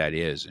about what that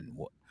is and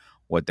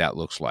what that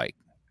looks like.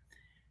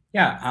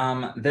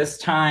 Yeah. This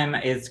time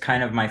is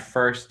kind of my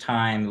first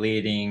time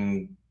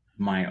leading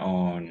my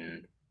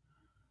own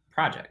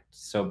project.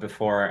 So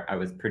before I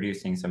was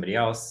producing somebody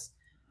else,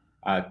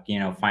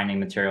 finding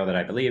material that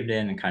I believed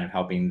in and kind of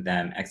helping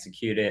them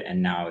execute it.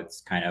 And now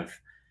it's kind of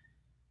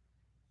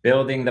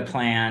building the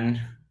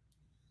plan,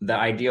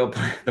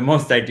 the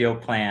most ideal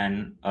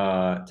plan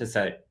to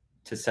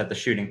set the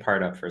shooting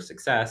part up for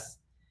success,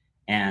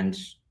 and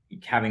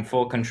having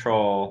full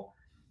control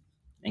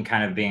and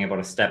kind of being able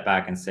to step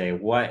back and say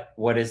what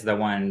is the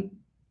one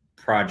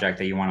project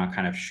that you want to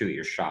kind of shoot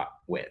your shot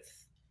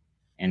with,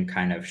 and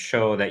kind of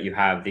show that you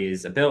have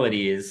these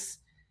abilities,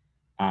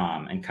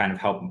 and kind of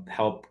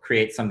help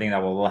create something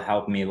that will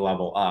help me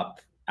level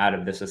up out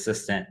of this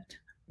assistant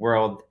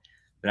world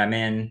that I'm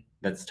in.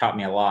 That's taught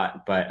me a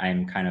lot, but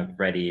I'm kind of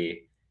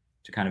ready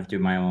to kind of do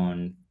my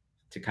own,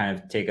 to kind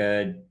of take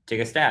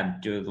a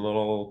stab, do a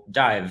little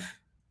dive,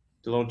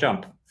 do a little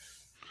jump.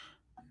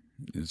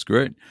 It's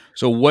great.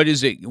 So, what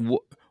is it?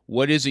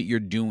 what is it you're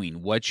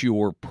doing? What's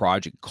your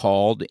project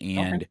called, Okay.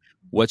 and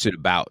what's it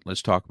about?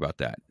 Let's talk about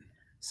that.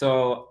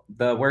 So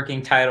the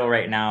working title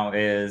right now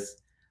is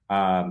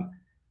um,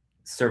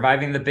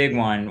 Surviving the Big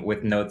One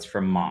with Notes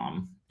from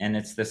Mom. And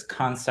it's this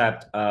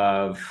concept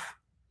of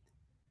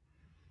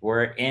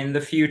we're in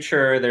the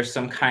future, there's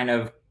some kind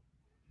of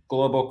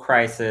global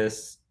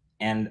crisis,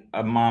 and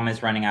a mom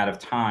is running out of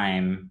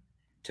time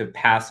to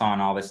pass on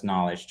all this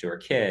knowledge to her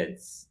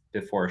kids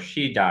before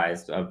she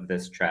dies of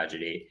this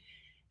tragedy.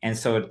 And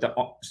so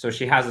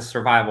she has a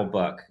survival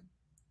book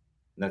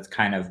that's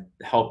kind of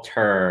helped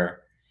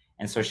her.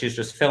 And so she's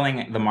just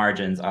filling the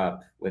margins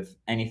up with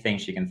anything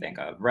she can think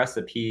of,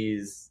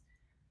 recipes,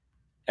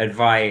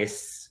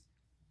 advice,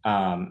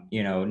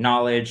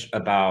 knowledge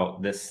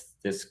about this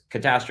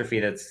catastrophe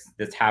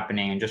that's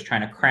happening, and just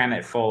trying to cram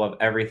it full of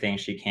everything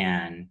she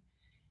can.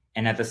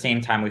 And at the same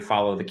time, we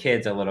follow the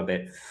kids a little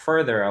bit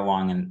further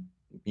along, and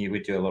you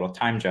would do a little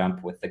time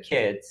jump with the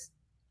kids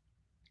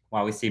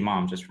while we see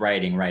mom just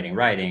writing.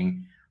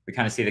 We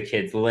kind of see the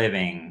kids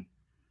living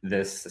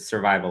this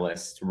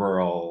survivalist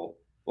rural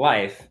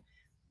life,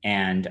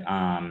 and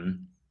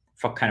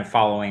kind of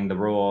following the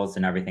rules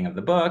and everything of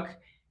the book.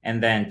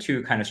 And then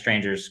two kind of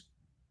strangers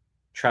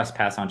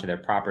trespass onto their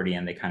property,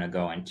 and they kind of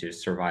go into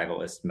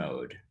survivalist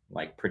mode,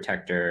 like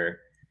protector,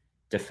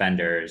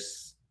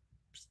 defenders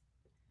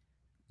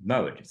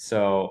mode.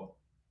 So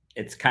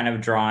it's kind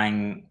of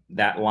drawing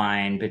that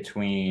line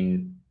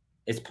between,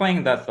 it's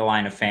playing the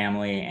line of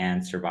family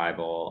and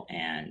survival,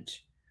 and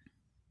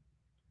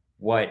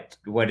what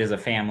is a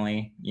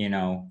family,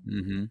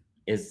 Mm-hmm.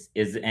 is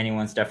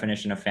anyone's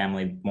definition of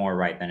family more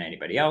right than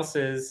anybody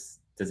else's?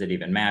 Does it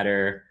even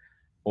matter?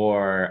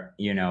 Or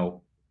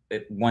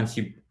once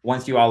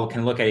you all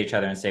can look at each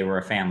other and say we're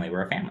a family,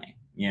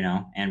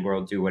 and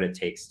we'll do what it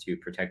takes to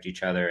protect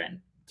each other and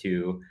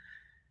to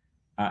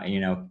uh, you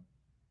know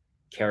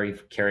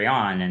carry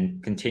on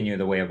and continue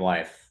the way of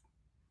life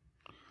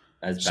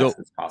as So best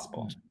as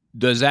possible.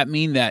 does that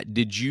mean that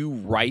did you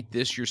write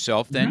this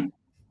yourself then? Mhm.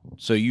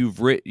 So you've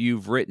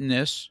written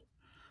this,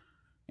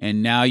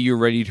 and now you're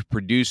ready to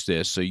produce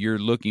this. So you're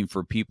looking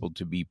for people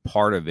to be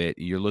part of it.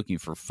 You're looking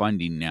for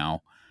funding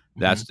now.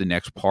 That's Mhm. the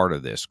next part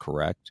of this,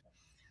 correct?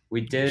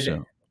 We did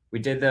So we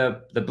did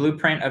the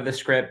blueprint of the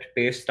script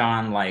based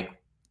on like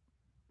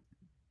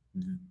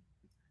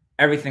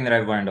everything that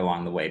I've learned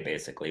along the way.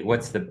 Basically,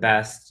 what's the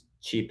best,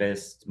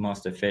 cheapest,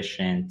 most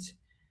efficient?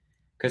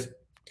 Because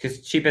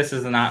cheapest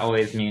does not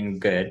always mean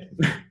good.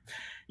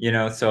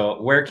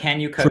 So where can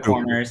you cut true.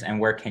 corners and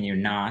where can you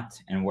not,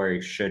 and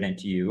where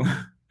shouldn't you?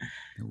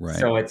 Right.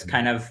 So it's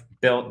kind of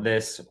built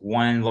this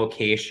one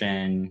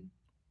location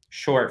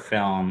short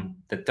film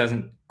that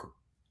doesn't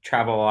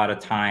travel a lot of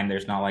time.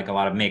 There's not like a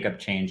lot of makeup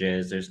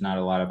changes, there's not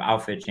a lot of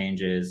outfit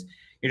changes.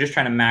 You're just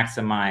trying to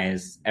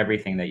maximize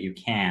everything that you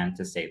can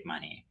to save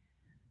money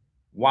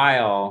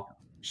while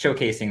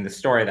showcasing the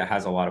story that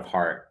has a lot of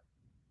heart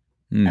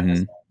at the Mm-hmm.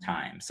 same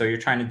time. So you're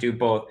trying to do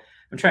both.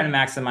 I'm trying to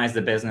maximize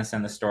the business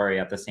and the story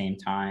at the same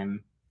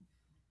time,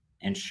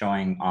 and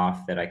showing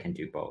off that I can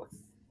do both is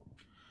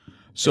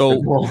the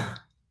So goal.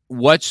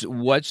 what's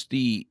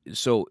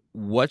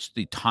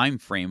the time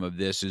frame of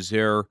this? Is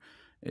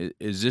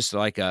this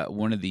like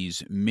one of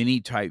these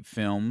mini type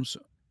films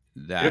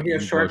It'll that be a you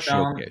go short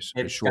film. showcase?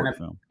 A short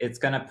film. It's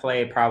gonna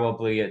play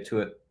probably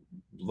to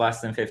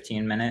less than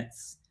 15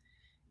 minutes.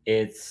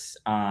 It's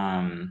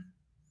um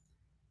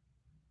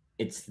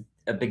it's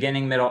a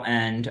beginning, middle,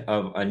 end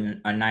of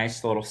a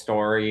nice little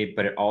story,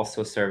 but it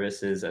also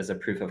services as a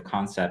proof of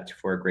concept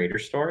for a greater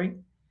story.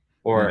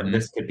 Or Mm-hmm.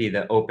 this could be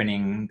the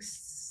opening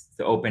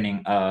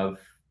of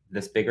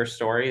this bigger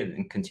story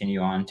and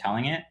continue on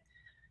telling it.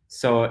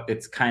 So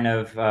it's kind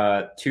of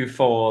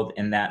twofold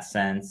in that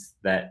sense,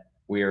 that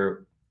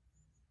we're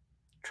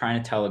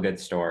trying to tell a good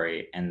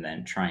story and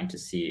then trying to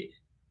see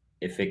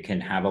if it can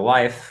have a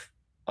life,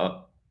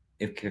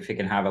 if it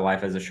can have a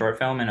life as a short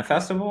film in a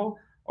festival,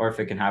 or if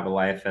it can have a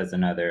life as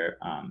another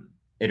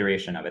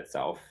iteration of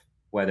itself,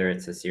 whether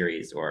it's a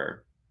series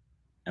or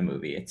a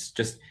movie. It's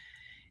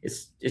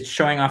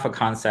showing off a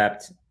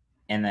concept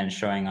and then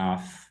showing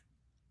off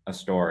a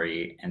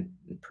story and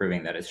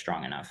proving that it's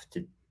strong enough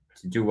to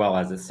do well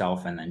as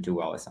itself and then do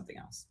well as something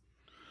else.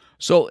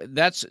 So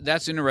that's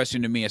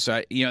interesting to me.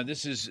 So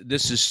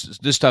this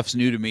stuff's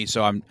new to me.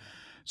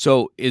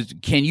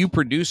 Can you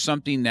produce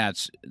something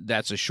that's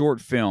a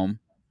short film,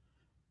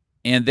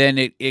 and then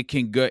it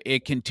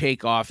can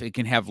take off, it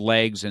can have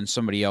legs, and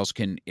somebody else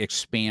can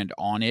expand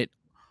on it,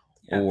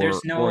 Yeah, or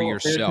there's no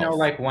yourself?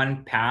 like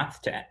one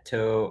path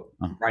to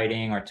Uh,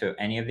 writing or to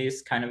any of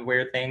these kind of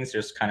weird things.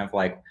 Just kind of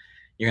like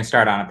you can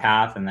start on a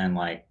path and then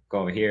like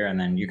go over here, and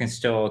then you can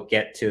still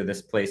get to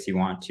this place you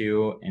want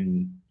to,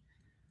 and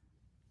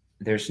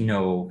there's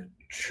no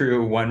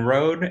true one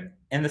road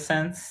in the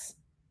sense.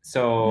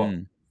 So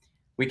mm,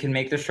 we can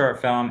make the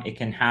short film. It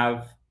can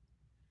have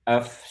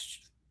a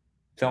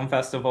film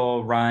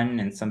festival run,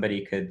 and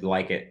somebody could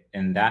like it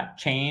in that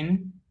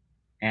chain,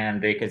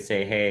 and they could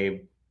say,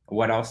 "Hey,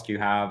 what else do you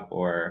have?"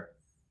 or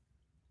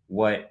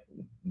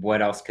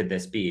what else could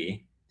this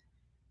be?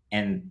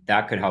 and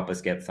that could help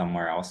us get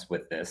somewhere else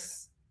with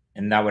this,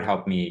 and that would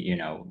help me,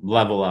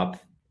 level up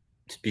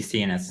to be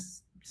seen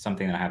as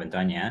something that I haven't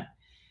done yet.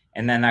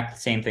 And then that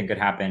same thing could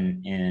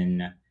happen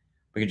in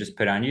we could just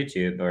put on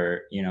YouTube,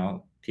 or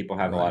people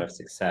have a lot Right. of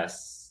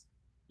success.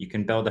 You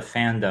can build a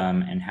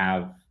fandom and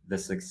have the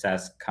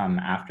success come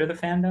after the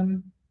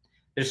fandom.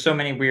 There's so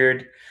many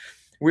weird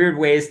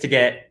ways to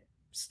get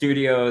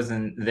studios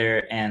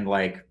and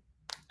like,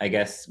 I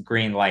guess,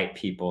 green light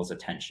people's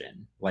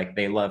attention. Like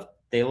they love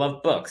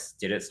books.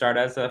 Did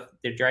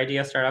your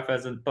idea start off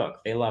as a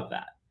book? They love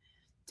that.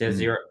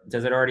 Mm.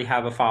 Does it already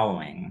have a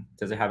following?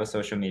 Does it have a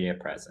social media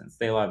presence?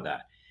 They love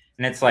that.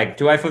 And it's like,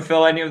 do I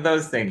fulfill any of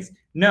those things?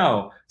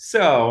 No.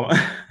 So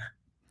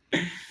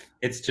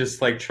it's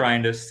just like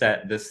trying to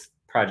set this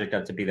project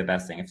up to be the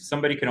best thing. If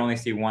somebody can only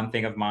see one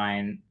thing of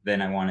mine,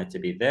 then I want it to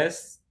be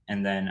this.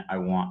 And then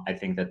I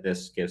think that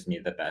this gives me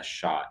the best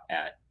shot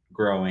at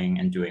growing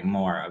and doing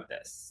more of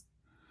this.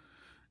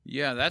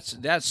 Yeah, that's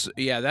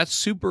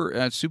super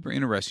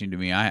interesting to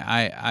me.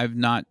 I've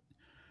not,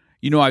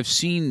 I've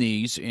seen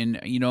these, and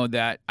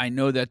that I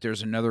know that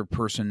there's another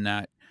person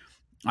that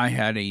I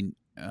had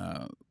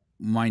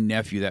my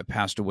nephew that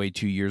passed away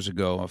 2 years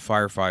ago, a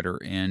firefighter,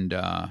 and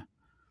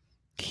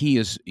he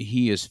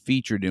is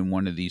featured in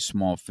one of these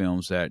small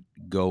films that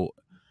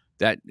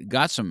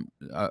got some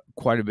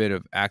quite a bit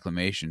of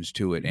acclamations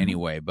to it Mhm.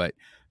 anyway. But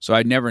so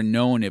I'd never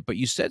known it. But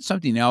you said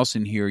something else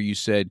in here. You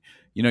said,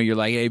 you're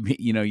like, hey,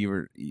 you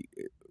were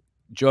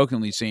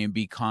jokingly saying,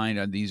 "Be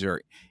kind." These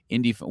are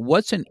indie.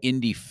 What's an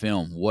indie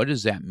film? What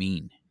does that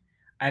mean?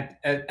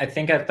 I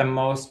think at the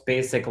most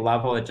basic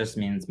level, it just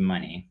means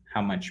money.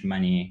 How much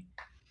money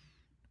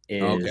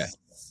Okay. is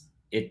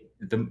it?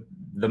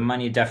 The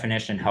money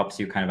definition helps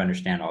you kind of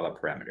understand all the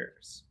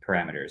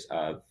parameters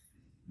of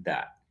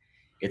that.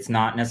 It's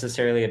not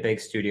necessarily a big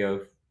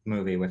studio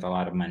movie with a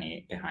lot of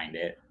money behind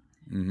it.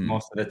 Mm-hmm.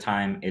 Most of the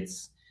time,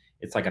 it's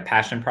like a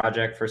passion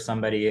project for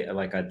somebody,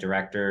 like a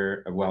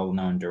director, a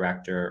well-known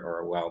director, or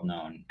a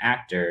well-known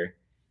actor,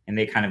 and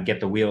they kind of get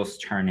the wheels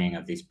turning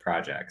of these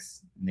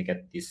projects, and they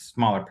get these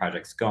smaller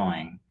projects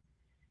going.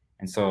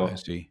 And I so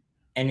see.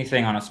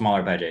 anything on a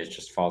smaller budget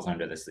just falls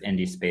under this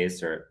indie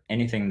space, or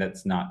anything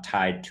that's not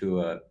tied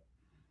to a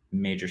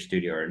major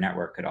studio or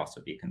network could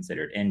also be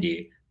considered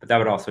indie, but that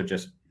would also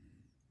just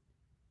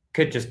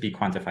could just be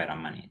quantified on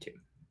money too.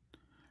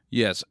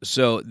 Yes.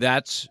 So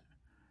that's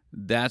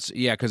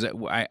yeah. Because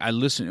I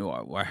listened.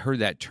 I heard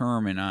that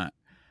term,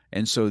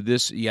 and so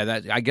this, yeah,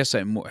 that I guess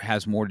that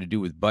has more to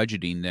do with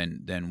budgeting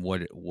than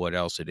what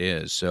else it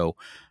is. So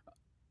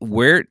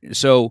where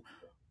so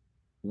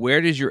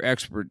where does your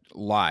expert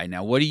lie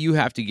now? What do you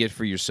have to get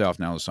for yourself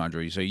now,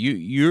 Lisandro? So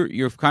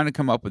you've kind of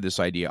come up with this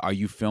idea. Are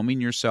you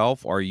filming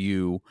yourself?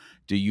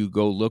 Do you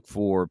go look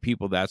for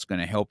people that's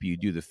going to help you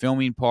do the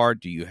filming part?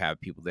 Do you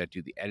have people that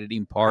do the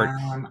editing part?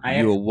 You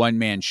do a I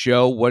one-man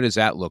show? What does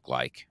that look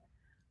like?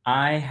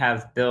 I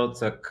have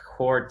built a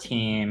core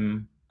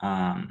team,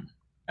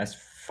 as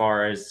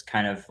far as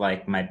kind of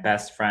like my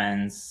best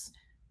friends,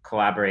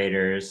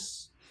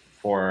 collaborators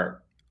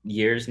for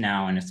years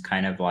now. And it's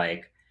kind of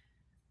like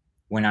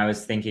when I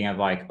was thinking of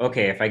like,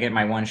 okay, if I get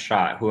my one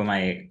shot, who's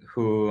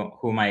to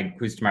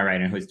my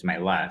right and who's to my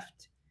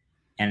left?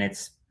 And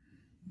it's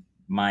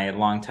my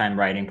longtime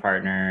writing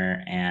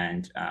partner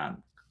and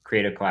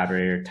creative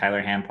collaborator,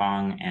 Tyler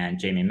Hampong and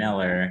Jamie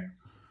Miller.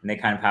 And they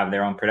kind of have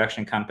their own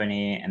production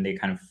company, and they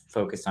kind of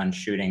focus on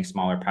shooting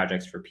smaller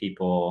projects for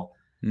people.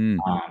 Mm,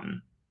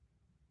 Um,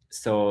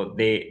 so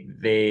they're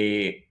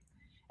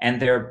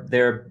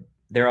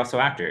also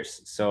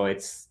actors. So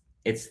it's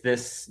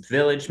this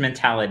village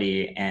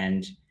mentality,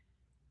 and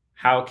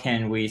how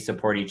can we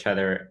support each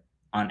other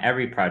on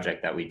every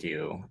project that we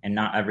do, and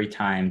not every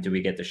time do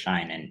we get to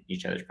shine in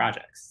each other's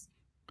projects,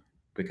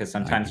 because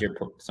I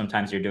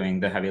sometimes you're doing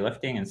the heavy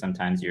lifting, and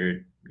sometimes you're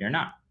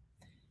not.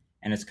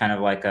 And it's kind of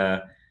like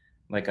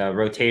a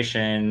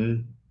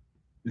rotation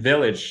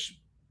village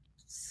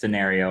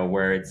scenario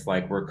where it's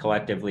like we're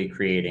collectively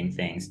creating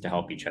things to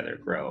help each other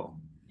grow.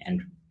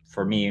 And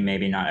for me,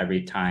 maybe not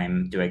every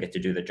time do I get to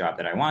do the job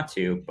that I want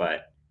to,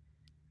 but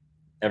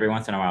every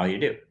once in a while you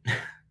do.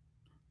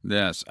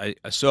 Yes. I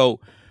so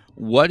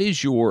what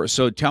is your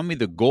so tell me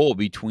the goal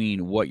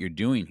between what you're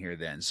doing here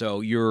then.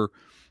 So you're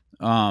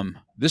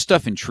this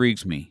stuff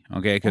intrigues me,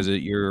 okay? Cuz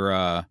you're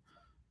a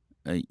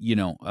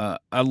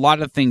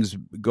lot of things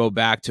go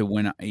back to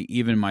when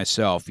even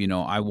myself,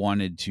 I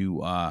wanted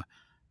to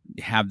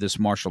have this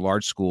martial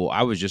arts school.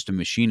 I was just a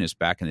machinist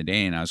back in the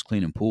day, and I was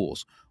cleaning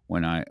pools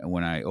when I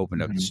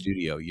opened up the Mhm.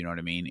 studio. You know what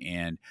I mean?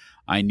 And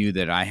I knew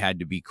that I had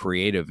to be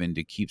creative and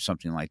to keep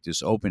something like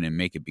this open and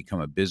make it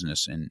become a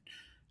business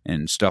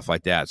and stuff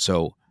like that.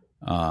 So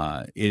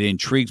it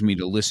intrigues me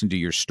to listen to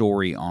your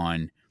story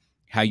on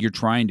how you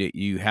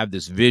have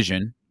this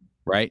vision,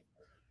 right?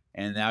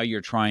 And now you're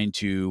trying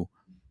to.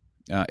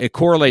 It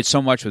correlates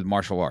so much with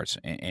martial arts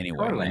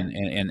anyway, Totally.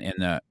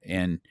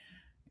 and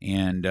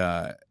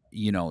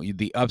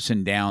the ups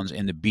and downs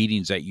and the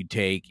beatings that you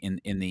take in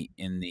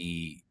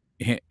the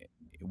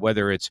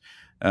whether it's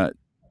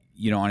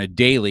on a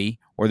daily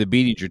or the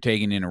beatings you're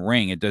taking in a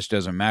ring. It just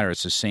doesn't matter.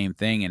 It's the same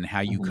thing, and how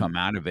you Mhm. come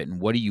out of it,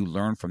 and what do you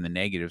learn from the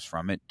negatives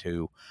from it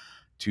to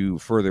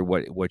further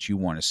what you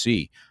want to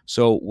see.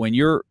 So when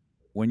you're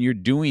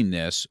doing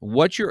this,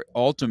 what's your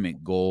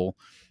ultimate goal?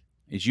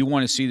 Is you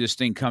want to see this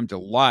thing come to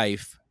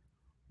life,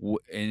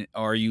 and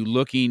are you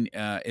looking?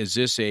 Is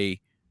this a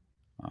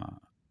uh,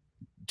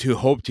 to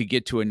hope to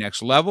get to a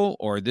next level,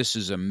 or this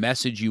is a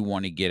message you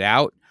want to get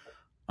out?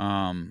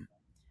 Um,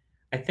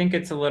 I think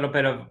it's a little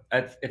bit of.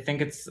 I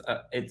think it's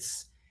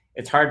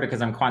hard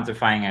because I'm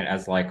quantifying it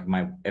as like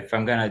my if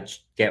I'm gonna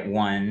get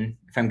one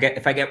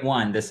if I get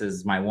one, this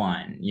is my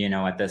one,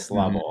 at this mhm,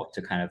 level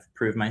to kind of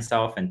prove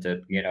myself and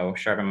to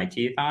sharpen my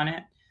teeth on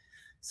it.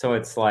 So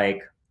it's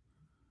like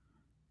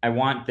I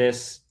want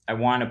this. I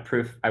want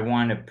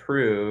to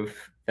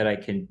prove that I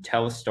can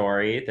tell a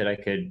story, that I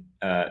could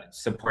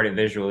support it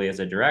visually as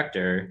a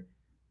director,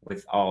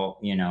 with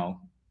all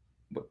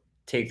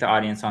take the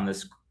audience on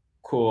this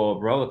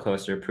cool roller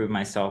coaster, prove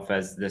myself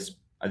as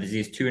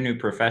these two new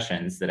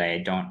professions that I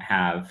don't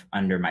have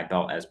under my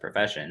belt as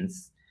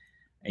professions,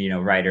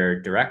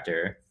 writer,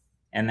 director,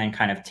 and then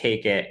kind of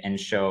take it and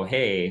show,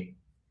 hey,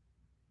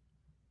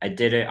 I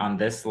did it on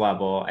this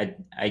level.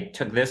 I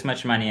took this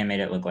much money and made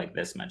it look like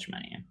this much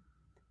money.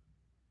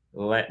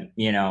 Let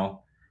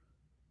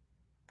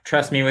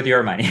trust me with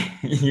your money,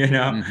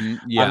 on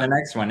yeah, the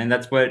next one. And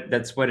that's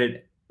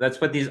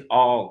what these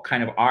all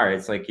kind of are.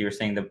 It's like you were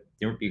saying that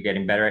you're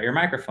getting better at your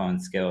microphone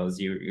skills.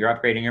 You're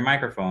upgrading your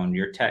microphone,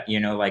 your tech,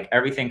 like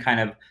everything kind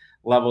of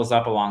levels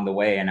up along the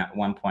way. And at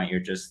one point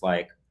you're just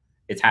like,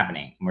 it's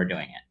happening and we're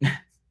doing it.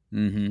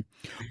 hmm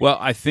well,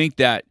 I think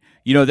that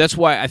that's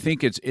why I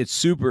think it's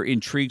super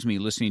intrigues me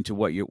listening to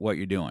what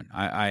you're doing.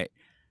 I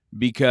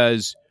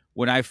because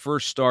when I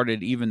first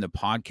started even the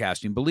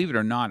podcasting, believe it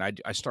or not,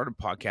 I started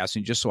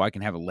podcasting just so I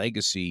can have a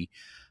legacy.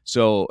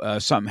 So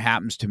something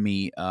happens to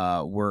me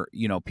where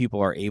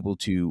people are able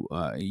to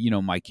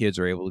my kids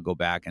are able to go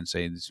back and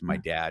say, this is my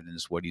dad, and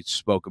this is what he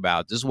spoke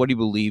about, this is what he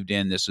believed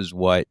in, this is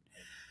what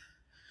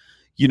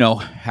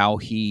how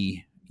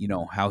he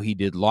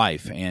did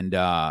life. And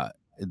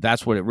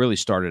that's what it really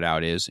started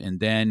out is. And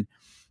then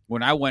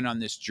when I went on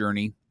this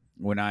journey,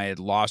 when I had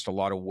lost a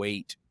lot of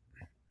weight,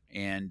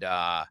 and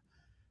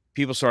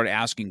people started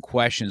asking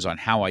questions on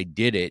how I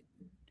did it,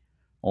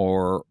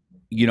 or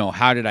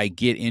how did I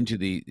get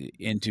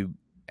into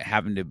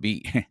having to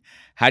be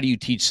how do you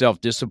teach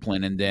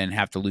self-discipline and then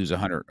have to lose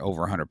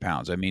 100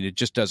 pounds? I mean, it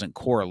just doesn't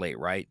correlate,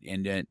 right?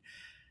 And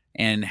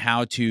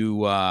how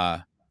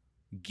to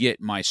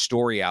get my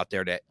story out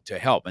there to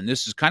help. And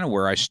this is kind of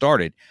where I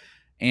started.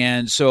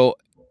 And so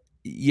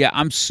yeah,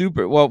 I'm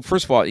super well.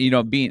 First of all,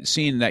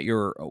 seeing that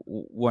you're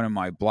one of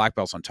my black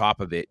belts on top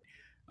of it,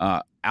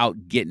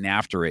 out getting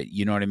after it.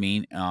 You know what I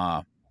mean?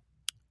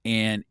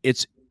 And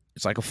it's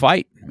like a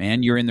fight,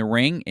 man. You're in the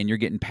ring and you're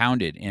getting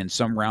pounded, and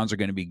some rounds are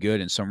going to be good,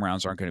 and some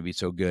rounds aren't going to be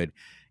so good,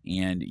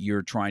 and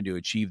you're trying to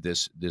achieve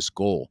this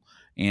goal.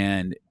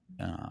 And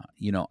I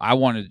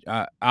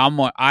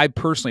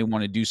personally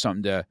want to do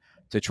something to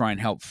try and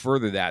help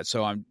further that.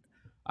 So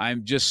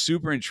I'm just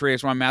super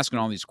intrigued. So I'm asking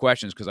all these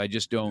questions because I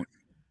just don't.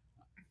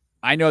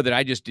 I know that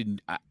I just didn't.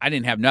 I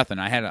didn't have nothing.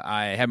 I had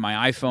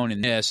my iPhone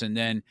and this, and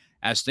then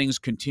as things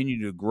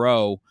continue to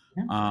grow,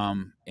 Yeah.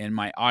 and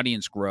my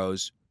audience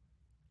grows,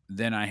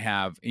 then I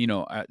have,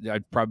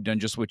 I've probably done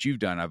just what you've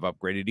done. I've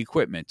upgraded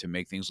equipment to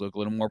make things look a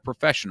little more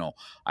professional.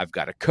 I've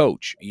got a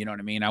coach, you know what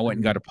I mean? I went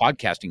and got a Mhm.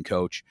 podcasting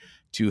coach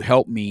to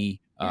help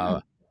me,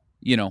 Yeah.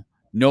 you know,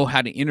 know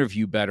how to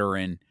interview better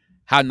and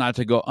how not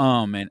to go,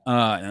 and,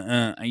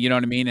 you know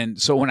what I mean?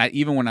 And so when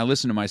I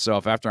listen to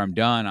myself after I'm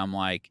done, I'm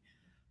like,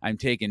 I'm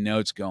taking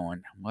notes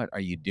going, what are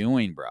you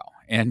doing, bro?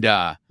 And,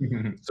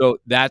 so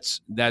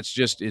that's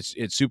just,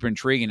 it's super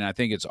intriguing. And I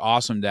think it's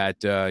awesome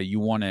that, you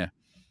want to,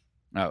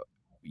 uh,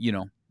 you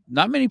know,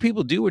 not many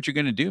people do what you're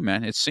going to do,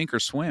 man. It's sink or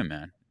swim,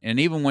 man. And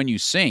even when you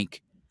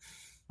sink,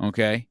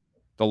 okay,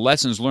 the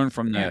lessons learned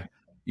from Yeah.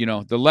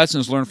 the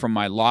lessons learned from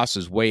my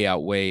losses way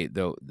outweigh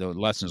the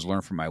lessons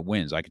learned from my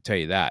wins. I can tell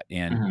you that.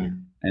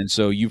 Mhm. And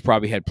so you've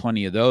probably had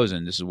plenty of those,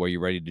 and this is where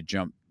you're ready to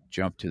jump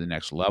to the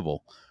next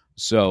level.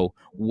 So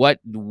what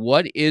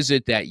is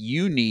it that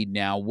you need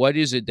now? What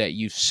is it that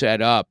you've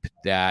set up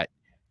that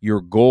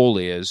your goal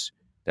is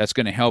that's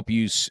going to help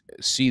you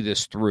see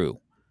this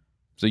through?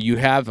 So you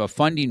have a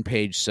funding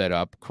page set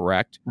up,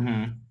 correct?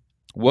 Mhm.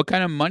 What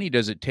kind of money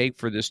does it take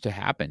for this to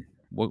happen?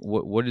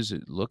 What does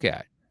it look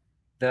at?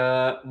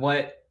 The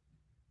what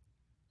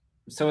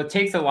So it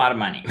takes a lot of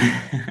money.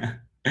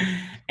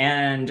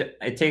 And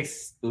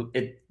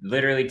it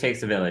literally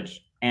takes a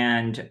village.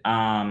 And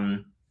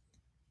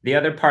the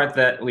other part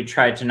that we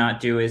try to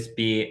not do is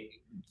be,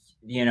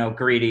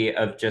 greedy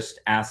of just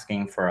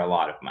asking for a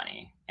lot of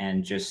money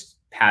and just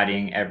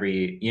padding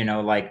every,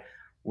 like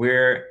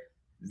we're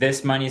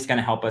this money is going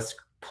to help us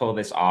pull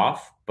this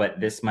off, but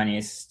this money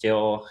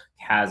still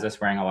has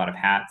us wearing a lot of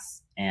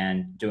hats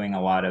and doing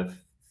a lot of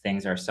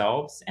things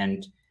ourselves.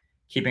 And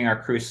keeping our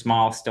crew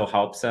small still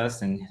helps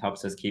us and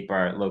helps us keep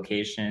our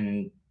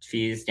location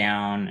fees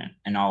down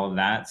and all of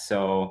that.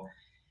 So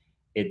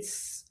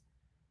it's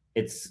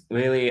it's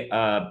really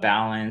a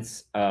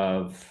balance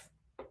of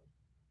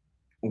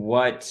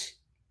what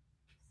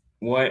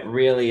what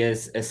really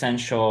is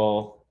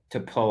essential to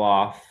pull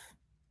off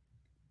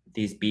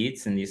these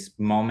beats and these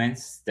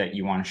moments that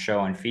you want to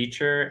show and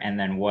feature, and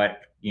then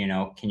what,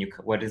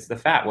 what is the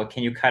fat, what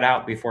can you cut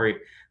out before you,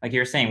 like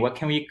you're saying, what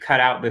can we cut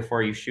out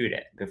before you shoot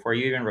it, before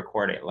you even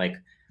record it, like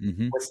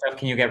Mm-hmm. what stuff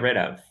can you get rid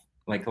of,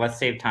 like let's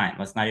save time,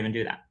 let's not even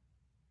do that.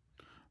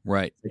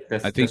 Right. Like I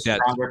the think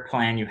that's. stronger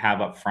plan you have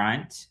up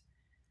front,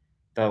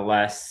 the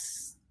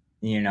less,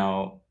 you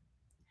know,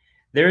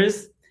 there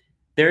is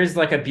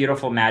like a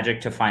beautiful magic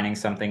to finding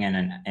something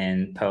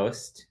in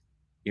post.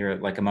 You're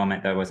like a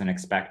moment that wasn't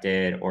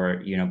expected,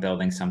 or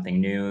building something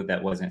new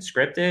that wasn't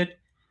scripted.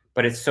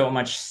 But it's so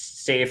much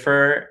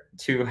safer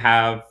to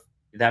have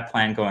that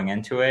plan going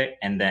into it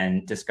and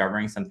then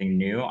discovering something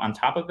new on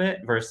top of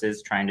it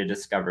versus trying to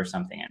discover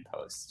something in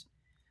post.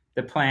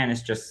 The plan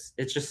is just,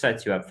 it just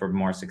sets you up for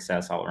more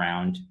success all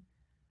around.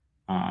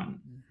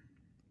 Um,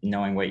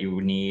 Knowing what you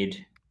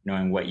need,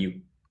 knowing what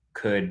you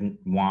could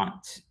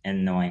want,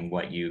 and knowing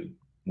what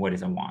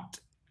is a want,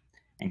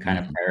 and kind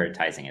of Mhm.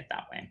 prioritizing it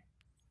that way.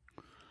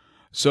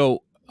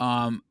 So,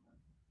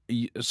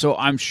 so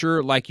I'm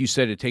sure, like you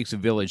said, it takes a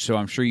village. So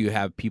I'm sure you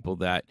have people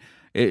that,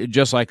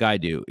 just like I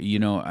do.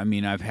 I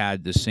mean, I've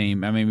had the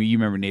same. I mean, you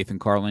remember Nathan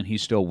Carlin?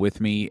 He's still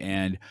with me,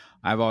 and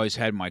I've always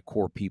had my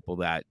core people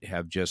that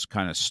have just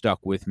kind of stuck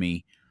with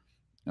me,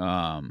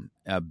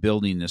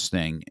 building this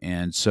thing.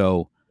 And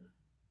so,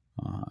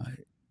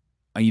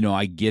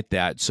 I get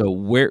that. So,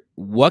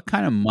 what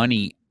kind of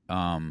money?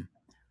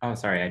 Oh,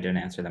 sorry, I didn't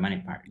answer the money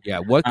part. Yeah,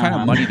 what kind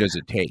of Um, money does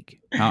it take?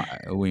 I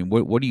mean,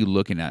 what are you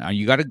looking at?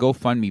 You got a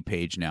GoFundMe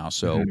page now,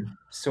 so. mhm.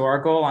 So our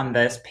goal on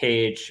this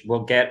page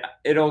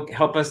it'll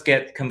help us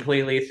get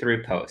completely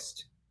through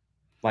post.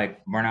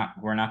 Like we're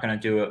not going to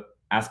do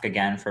ask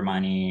again for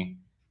money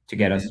to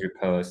get us Mhm. through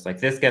post. Like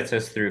this gets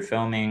us through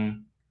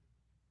filming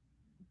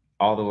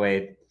all the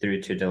way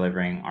through to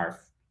delivering our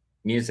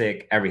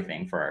music,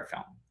 everything for our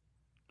film.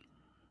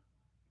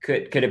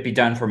 Could it be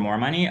done for more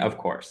money? Of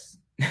course.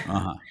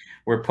 Uh-huh.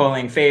 We're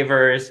pulling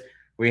favors.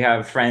 We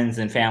have friends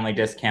and family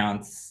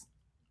discounts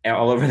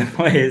all over the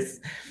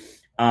place.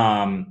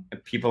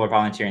 People are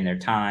volunteering their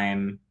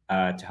time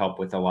to help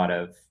with a lot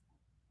of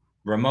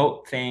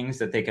remote things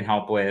that they can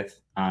help with.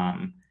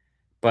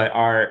 But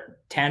our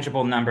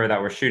tangible number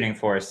that we're shooting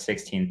for is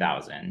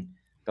 16,000.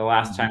 The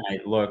last time Mhm.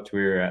 I looked,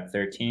 we were at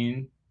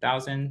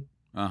 13,000,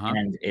 Uh-huh.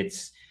 and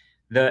it's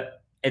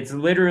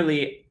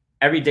literally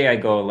every day I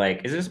go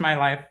like, is this my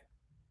life?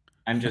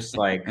 I'm just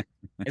like,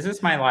 is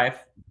this my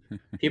life?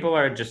 People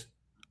are just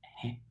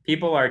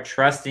people are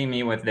trusting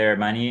me with their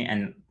money,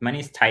 and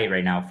money's tight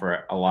right now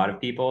for a lot of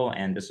people,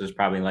 and this is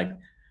probably like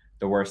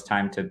the worst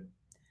time to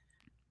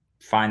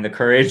find the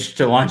courage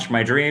to launch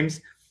my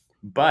dreams.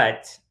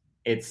 But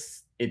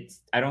it's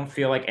I don't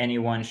feel like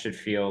anyone should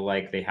feel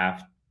like they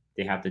have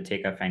to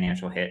take a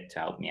financial hit to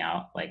help me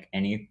out. Like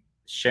any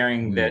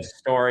sharing Mm. this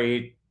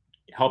story,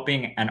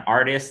 helping an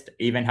artist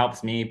even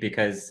helps me,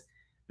 because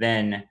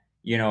then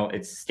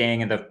it's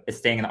staying in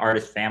the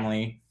artist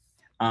family.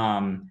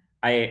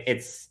 I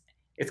it's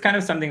kind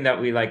of something that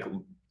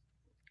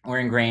we're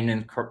ingrained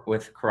in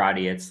with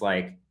karate. It's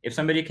like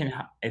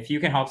if you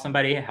can help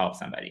somebody, help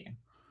somebody.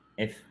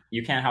 If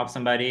you can't help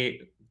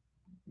somebody,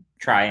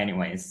 try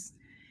anyways.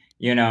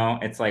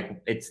 It's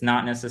like it's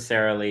not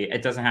necessarily,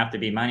 it doesn't have to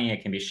be money.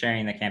 It can be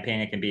sharing the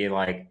campaign. It can be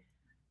like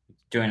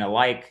doing a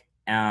like.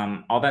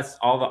 All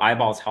the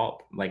eyeballs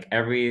help. Like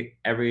every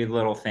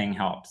little thing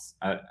helps.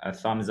 A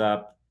thumbs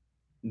up,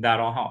 that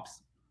all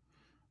helps.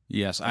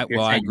 Yes, Like you're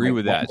I saying, agree like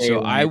with one that. day So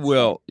when I it's like,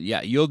 will,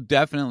 yeah, you'll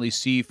definitely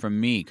see from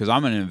me because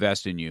I'm going to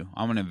invest in you.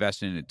 I'm going to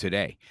invest in it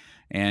today,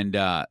 and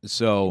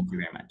so thank you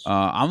very much.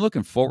 I'm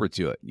looking forward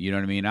to it. You know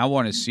what I mean? I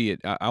want to see it.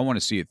 I want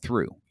to see it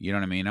through. You know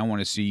what I mean? I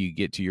want to see you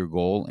get to your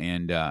goal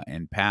and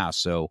pass.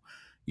 So,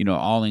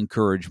 I'll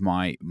encourage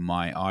my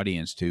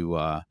audience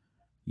to,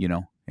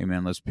 hey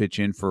man, let's pitch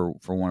in for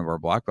one of our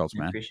black belts, I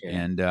man, appreciate it.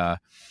 and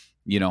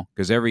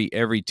because every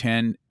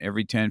 10,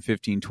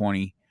 15,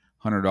 20,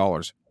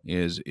 $100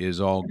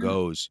 is all Yeah.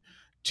 goes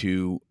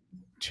to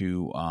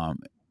to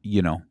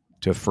you know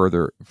to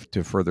further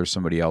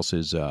somebody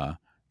else's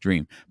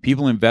dream.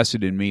 People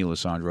invested in me,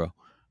 Lisandro.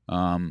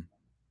 um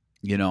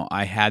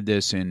I had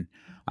this, and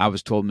I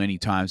was told many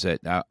times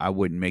that I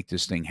wouldn't make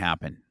this thing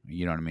happen.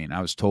 You know what I mean?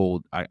 I was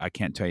told, I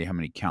can't tell you how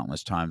many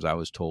countless times I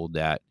was told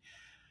that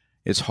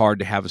it's hard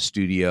to have a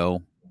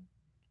studio.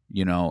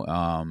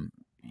 I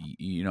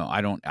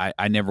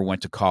never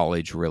went to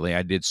college, really.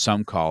 I did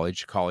some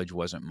college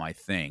wasn't my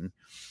thing.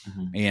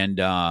 Mhm. And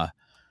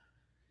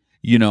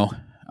you know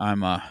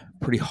I'm a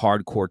pretty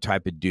hardcore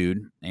type of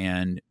dude,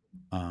 and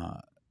uh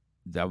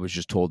that was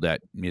just told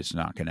that it's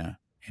not gonna.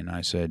 And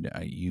I said,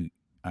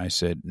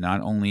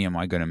 not only am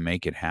I gonna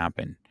make it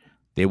happen,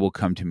 they will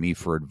come to me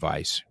for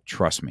advice,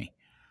 trust me.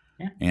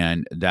 Yeah.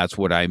 And that's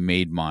what I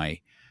made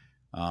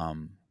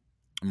um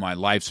my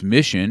life's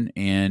mission.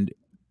 And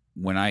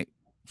when I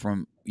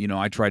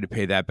tried to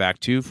pay that back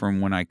too, from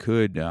when I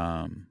could.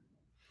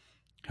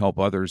 help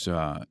others,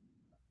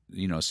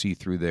 see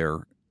through their,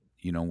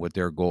 what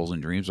their goals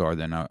and dreams are,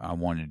 then I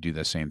wanted to do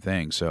the same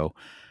thing. So,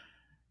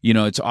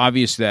 it's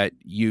obvious that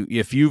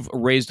if you've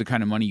raised the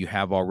kind of money you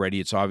have already,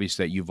 it's obvious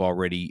that you've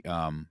already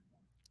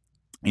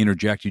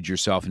interjected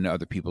yourself into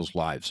other people's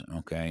lives.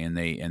 Okay. And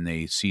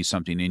they see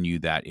something in you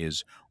that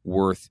is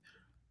worth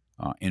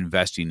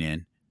investing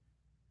in.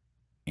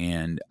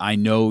 And I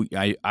know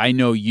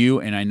you,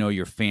 and I know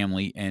your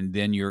family, and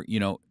then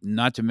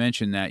not to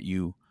mention that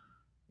you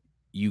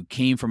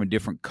came from a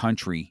different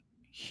country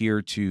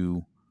here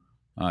to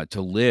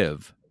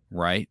live,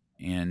 right?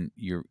 And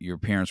your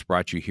parents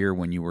brought you here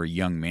when you were a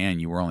young man.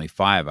 You were only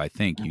 5, I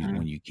think,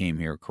 when you came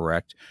here,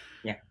 correct?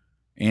 Yeah.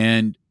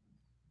 And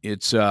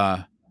it's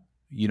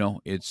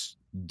it's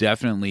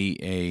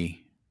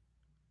definitely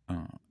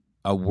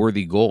a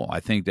worthy goal. I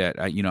think that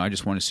I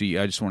just want to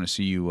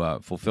see you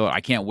fulfill it.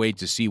 I can't wait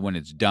to see when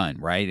it's done,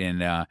 right?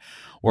 And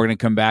we're going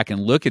to come back and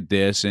look at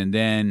this, and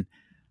then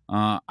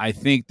I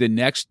think the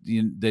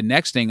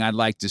next thing I'd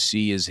like to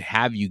see is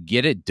have you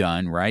get it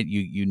done, right?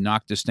 You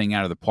knock this thing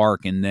out of the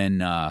park, and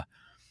then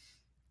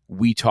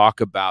we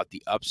talk about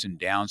the ups and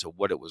downs of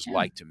what it was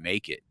like to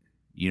make it.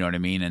 You know what I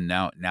mean? And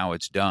now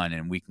it's done,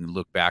 and we can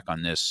look back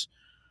on this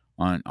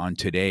on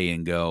today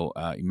and go,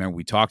 remember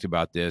we talked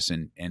about this,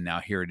 and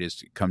now here it is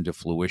to come to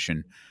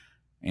fruition.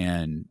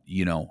 And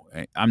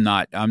I'm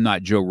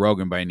not Joe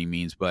Rogan by any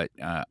means, but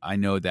I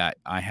know that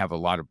I have a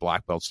lot of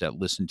black belts that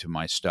listen to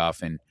my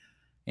stuff, and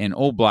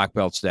old black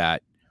belts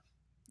that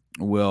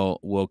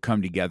will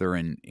come together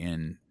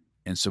and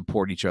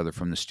support each other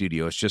from the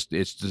studio.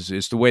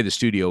 It's the way the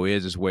studio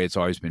is. It's the way it's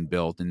always been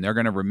built, and they're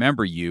going to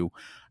remember you.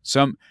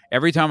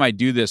 Every time I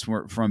do this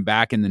from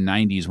back in the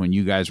 90s when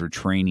you guys were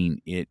training,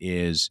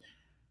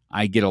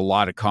 I get a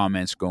lot of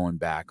comments going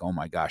back. Oh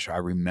my gosh, I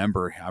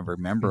remember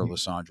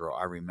Lisandro.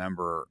 I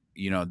remember,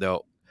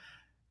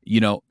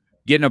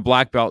 getting a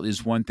black belt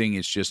is one thing.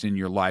 It's just in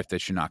your life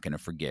that you're not going to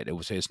forget.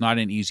 It's not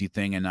an easy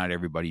thing, and not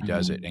everybody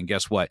does it. And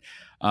guess what?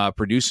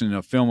 Producing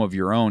a film of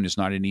your own is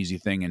not an easy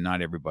thing, and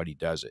not everybody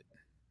does it.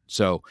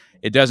 So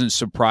it doesn't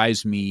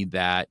surprise me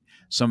that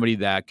somebody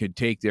that could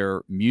take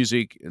their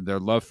music, their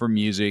love for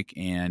music,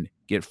 and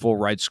get full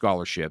ride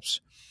scholarships,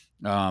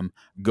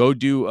 go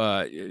do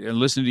and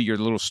listen to your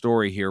little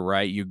story here,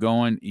 right?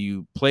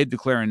 You played the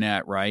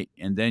clarinet, right?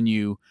 And then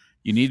you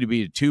need to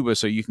be a tuba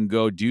so you can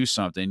go do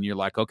something. You're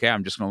like, okay,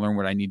 I'm just going to learn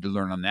what I need to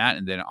learn on that,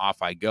 and then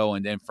off I go.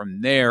 And then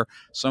from there,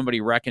 somebody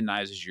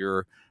recognizes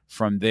you're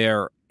from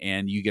there,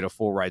 and you get a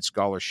full ride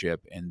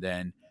scholarship, and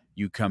then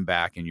you come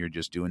back and you're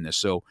just doing this.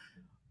 So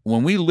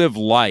when we live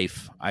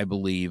life, I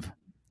believe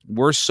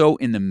we're so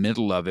in the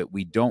middle of it,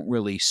 we don't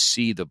really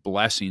see the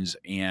blessings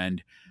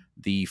and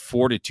the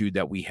fortitude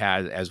that we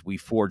had as we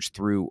forged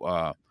through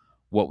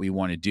what we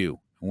want to do.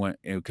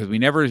 Because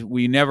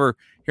we never.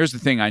 Here's the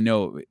thing I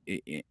know,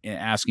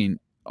 asking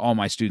all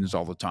my students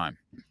all the time.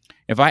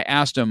 If I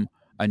asked them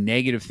a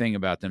negative thing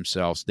about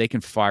themselves, they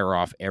can fire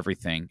off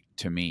everything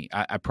to me.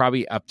 I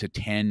probably up to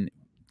 10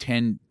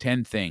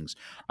 things.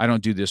 I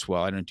don't do this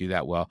well. I don't do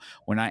that well.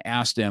 When I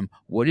ask them,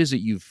 what is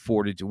it you've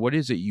forged? What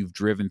is it you've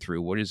driven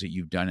through? What is it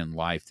you've done in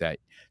life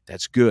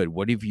that's good?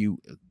 What have you?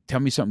 Tell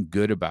me something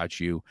good about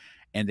you.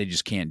 And they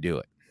just can't do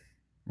it,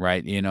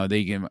 right?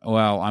 They can.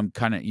 Well, I'm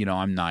kind of,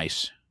 I'm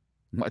nice.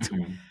 What,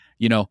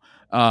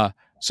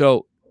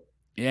 so,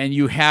 and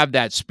you have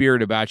that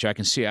spirit about you. I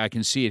can see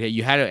it. Hey,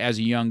 you had it as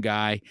a young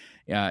guy.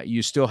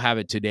 You still have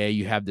it today.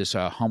 You have this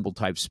humble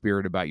type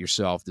spirit about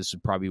yourself. This is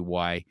probably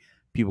why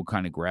people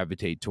kind of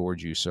gravitate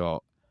towards you.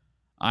 So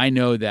I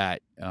know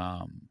that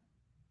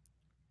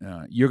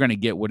you're going to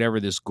get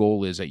whatever this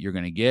goal is that you're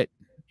going to get.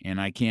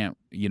 And I can't,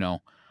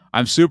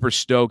 I'm super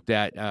stoked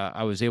that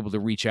I was able to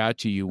reach out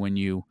to you when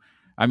you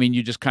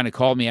just kind of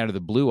called me out of the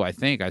blue. I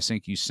think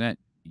you sent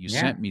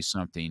me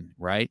something,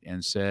 right?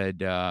 And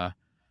said,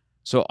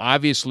 so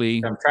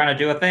obviously I'm trying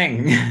to do a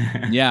thing.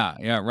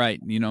 yeah,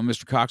 right.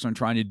 Mr. Cox, I'm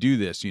trying to do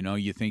this.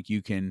 You think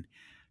you can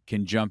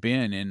jump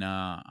in, and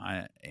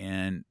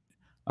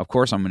of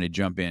course I'm going to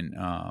jump in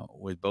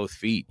with both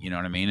feet. You know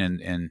what I mean?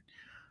 And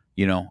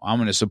I'm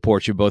going to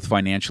support you both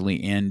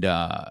financially and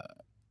on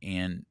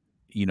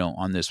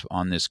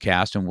this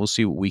cast, and we'll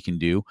see what we can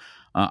do.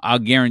 I'll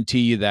guarantee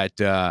you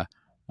that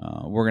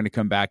we're going to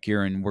come back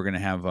here and we're going to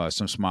have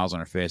some smiles on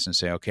our face and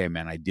say, okay,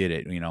 man, I did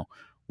it.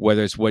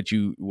 Whether it's what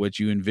you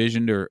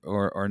envisioned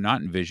or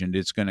not envisioned,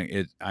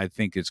 I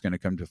think it's going to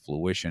come to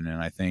fruition.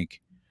 And I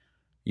think,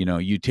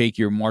 you take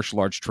your martial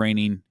arts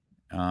training.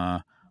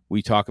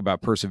 We talk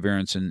about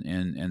perseverance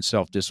and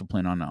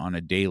self-discipline on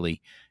a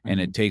daily, and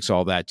it takes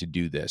all that to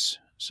do this.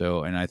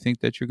 So, and I think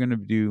that you're going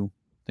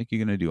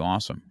to do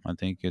awesome. I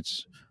think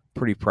it's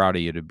pretty proud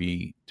of you to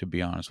be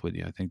honest with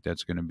you. I think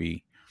that's going to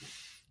be,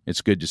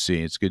 it's good to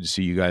see. It's good to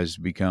see you guys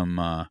become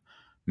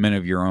men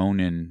of your own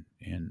and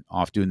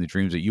off doing the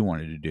dreams that you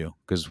wanted to do,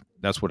 because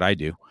that's what I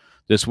do.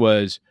 This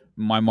was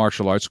my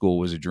martial arts school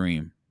was a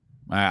dream.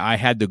 I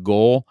had the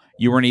goal.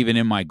 You weren't even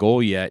in my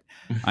goal yet.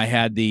 I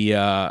had the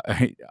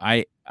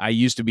I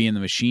used to be in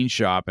the machine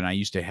shop, and I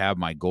used to have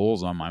my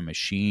goals on my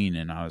machine,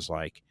 and I was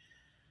like,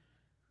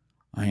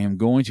 I am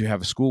going to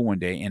have a school one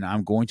day, and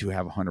I'm going to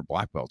have 100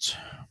 black belts.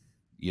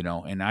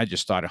 And I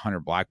just thought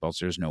 100 black belts.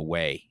 There's no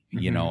way.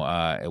 Hmm.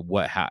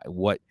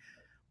 What?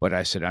 But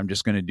I said, I'm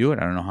just going to do it.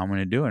 I don't know how I'm going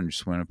to do it. I'm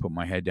just going to put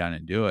my head down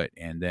and do it.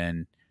 And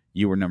then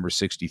you were number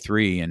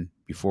 63, and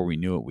before we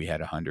knew it, we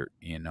had 100.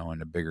 In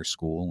a bigger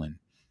school,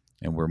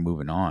 and we're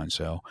moving on.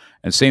 So,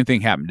 and same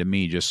thing happened to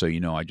me. Just so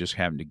you know, I just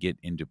happened to get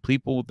into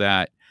people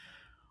that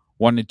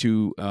wanted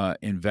to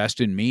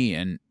invest in me,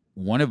 and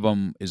one of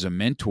them is a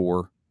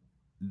mentor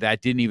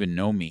that didn't even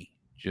know me.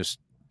 Just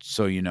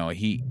so you know,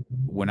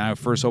 when I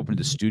first opened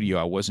the studio,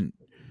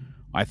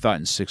 I thought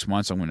in 6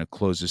 months I'm going to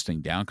close this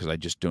thing down because I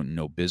just don't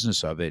know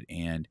business of it.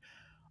 And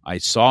I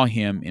saw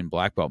him in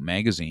Black Belt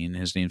magazine.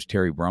 His name's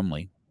Terry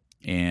Brumley,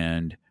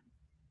 and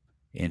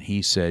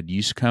he said,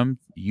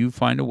 you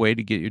find a way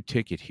to get your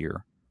ticket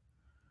here,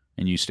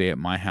 and you stay at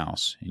my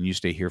house, and you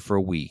stay here for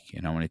a week,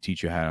 and I want to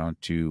teach you how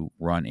to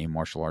run a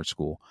martial arts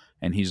school."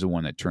 And he's the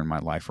one that turned my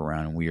life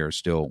around, and we are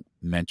still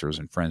mentors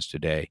and friends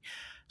today.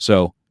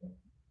 So,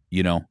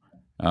 you know,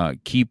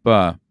 keep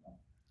on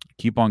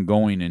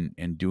going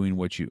and doing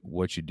what you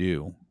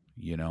do,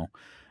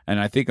 And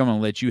I think I'm going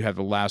to let you have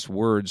the last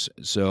words.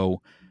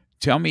 So,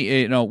 tell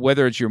me,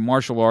 whether it's your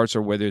martial arts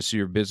or whether it's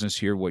your business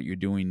here, what you're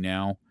doing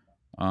now.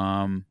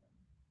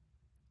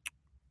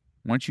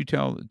 Why don't you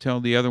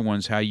tell the other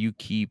ones how you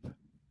keep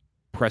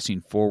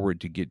pressing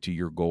forward to get to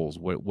your goals?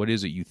 What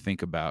is it you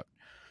think about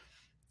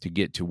to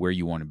get to where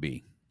you want to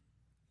be?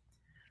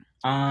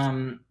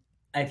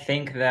 I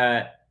think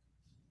that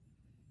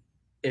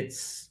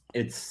it's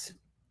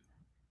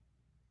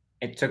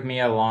it took me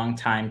a long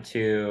time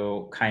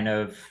to kind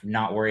of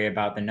not worry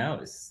about the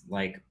no's.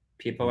 Like,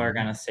 people are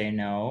Mm-hmm. going to say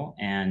no,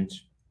 and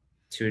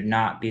to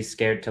not be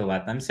scared to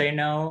let them say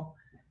no,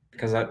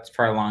 because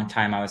for a long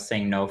time I was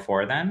saying no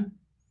for them,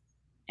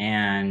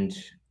 and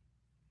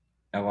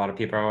a lot of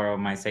people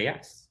might say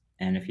yes.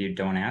 And if you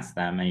don't ask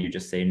them and you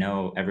just say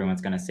no,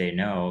 everyone's going to say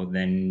no,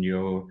 then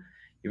you've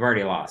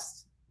already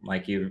lost.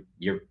 Like,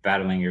 you're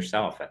battling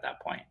yourself at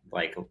that point.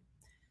 Like,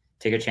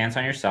 take a chance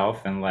on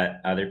yourself and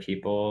let other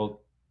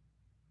people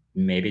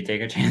maybe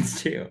take a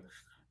chance too.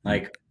 Yeah.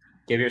 Like,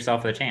 give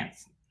yourself a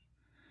chance.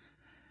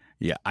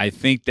 Yeah, I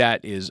think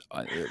that is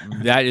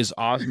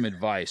awesome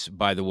advice.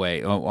 By the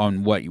way,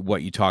 on what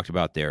you talked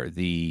about there,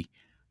 the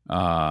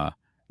uh,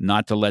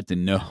 not to let the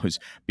no's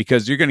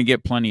because you're going to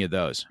get plenty of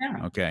those.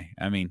 Yeah, Okay,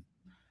 I mean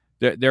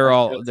they're that's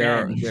all built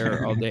in.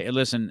 they're all day.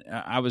 Listen,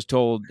 I was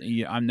told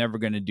I'm never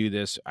going to do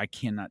this. I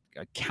cannot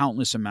a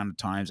countless amount of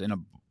times, and a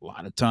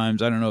lot of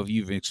times I don't know if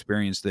you've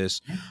experienced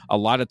this. A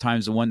lot of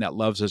times, the one that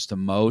loves us the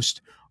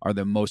most are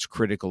the most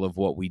critical of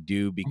what we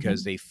do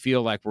because Mhm. they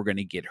feel like we're going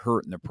to get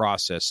hurt in the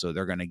process. So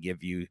they're going to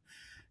give you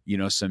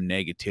some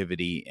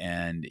negativity,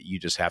 and you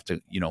just have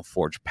to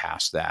forge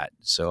past that.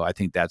 So I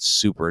think that's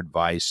super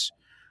advice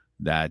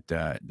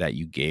that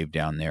you gave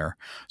down there.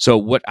 So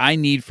what I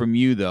need from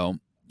you though,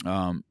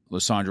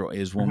 Lisandro,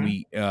 is when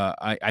Mhm.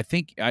 I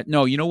think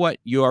no, you know what,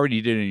 you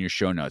already did it in your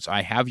show notes.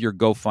 I have your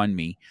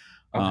GoFundMe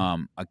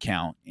Okay.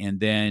 account, and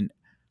then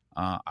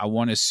I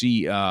want to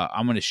see.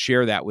 I'm going to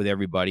share that with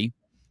everybody,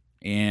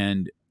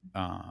 and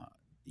uh,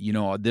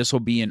 this will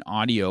be in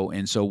audio.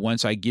 And so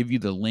once I give you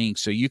the link,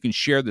 so you can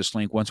share this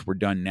link once we're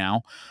done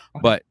now,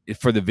 Okay. but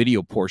for the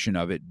video portion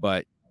of it,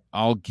 but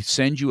I'll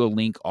send you a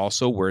link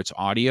also where it's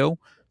audio.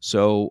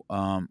 So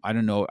I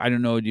don't know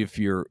if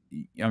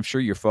I'm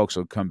sure your folks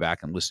will come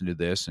back and listen to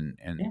this Yeah.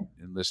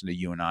 and listen to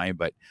you and I,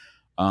 but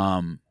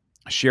um,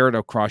 share it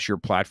across your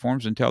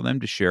platforms and tell them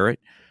to share it.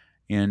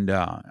 And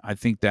I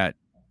think that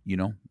you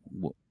know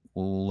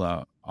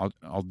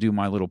I'll do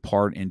my little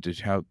part into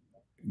how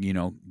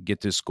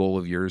get this goal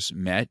of yours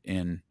met,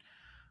 and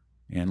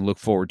look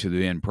forward to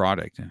the end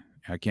product.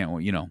 I can't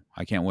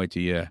wait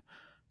till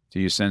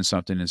you send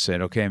something and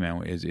said, okay,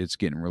 man, it's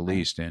getting Right.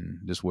 released, and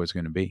this is what it's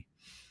going to be.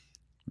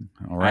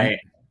 All right.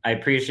 I I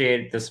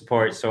appreciate the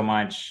support so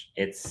much.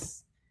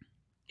 It's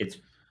it's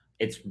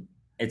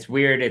it's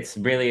weird. It's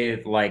really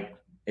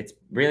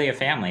a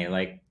family.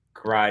 Like,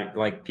 karate.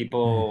 Like,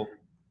 people,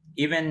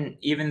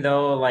 even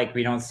though, like,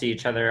 we don't see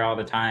each other all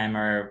the time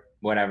or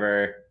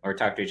whatever, or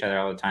talk to each other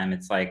all the time,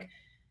 it's like,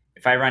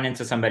 if I run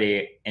into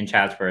somebody in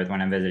Chatsworth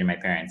when I'm visiting my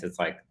parents, it's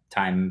like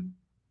time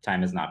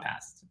has not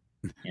passed.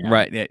 You know.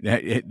 Right.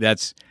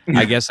 That's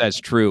I guess that's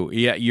true.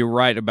 Yeah, you're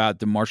right about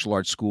the martial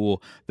arts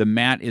school. The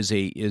mat is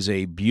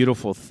a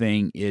beautiful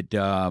thing.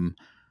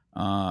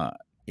 Uh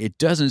it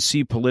doesn't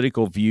see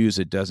political views,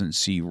 it doesn't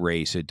see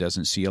race, it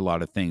doesn't see a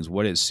lot of things.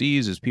 What it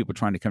sees is people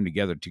trying to come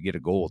together to get a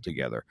goal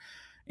together.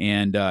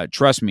 And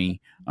trust me,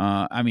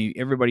 I mean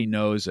everybody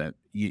knows that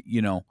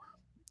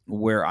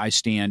where I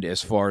stand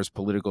as far as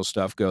political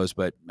stuff goes,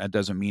 but that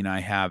doesn't mean I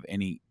have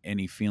any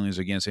feelings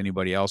against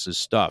anybody else's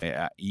stuff.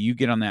 You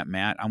get on that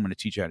mat, I'm going to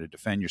teach you how to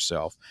defend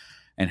yourself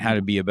and how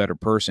to Mhm. be a better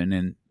person,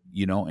 and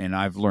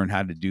I've learned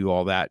how to do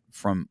all that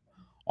from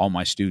all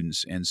my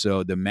students. And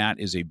so the mat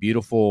is a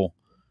beautiful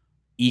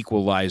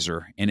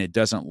equalizer, and it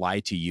doesn't lie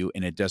to you,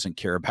 and it doesn't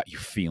care about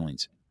your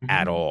feelings.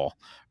 at Mhm. all,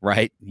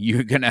 right?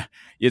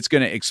 It's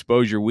gonna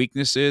expose your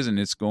weaknesses, and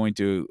it's going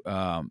to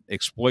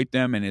exploit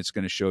them, and it's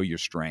going to show your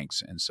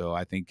strengths. And so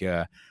I think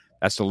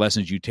that's the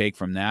lessons you take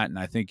from that, and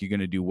I think you're going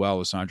to do well,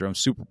 Lisandro. I'm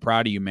super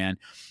proud of you, man.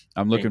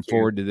 I'm looking Thank you.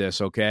 forward to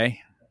this. Okay.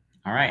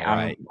 All right. All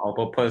right.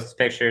 We'll post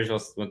pictures.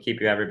 We'll keep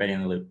you everybody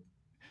in the loop.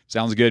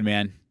 Sounds good,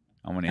 man.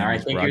 I'm going to All end right.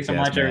 this Thank you so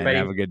broadcast, much, man. Have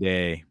everybody. a good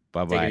day.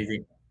 Bye Take it bye.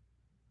 easy.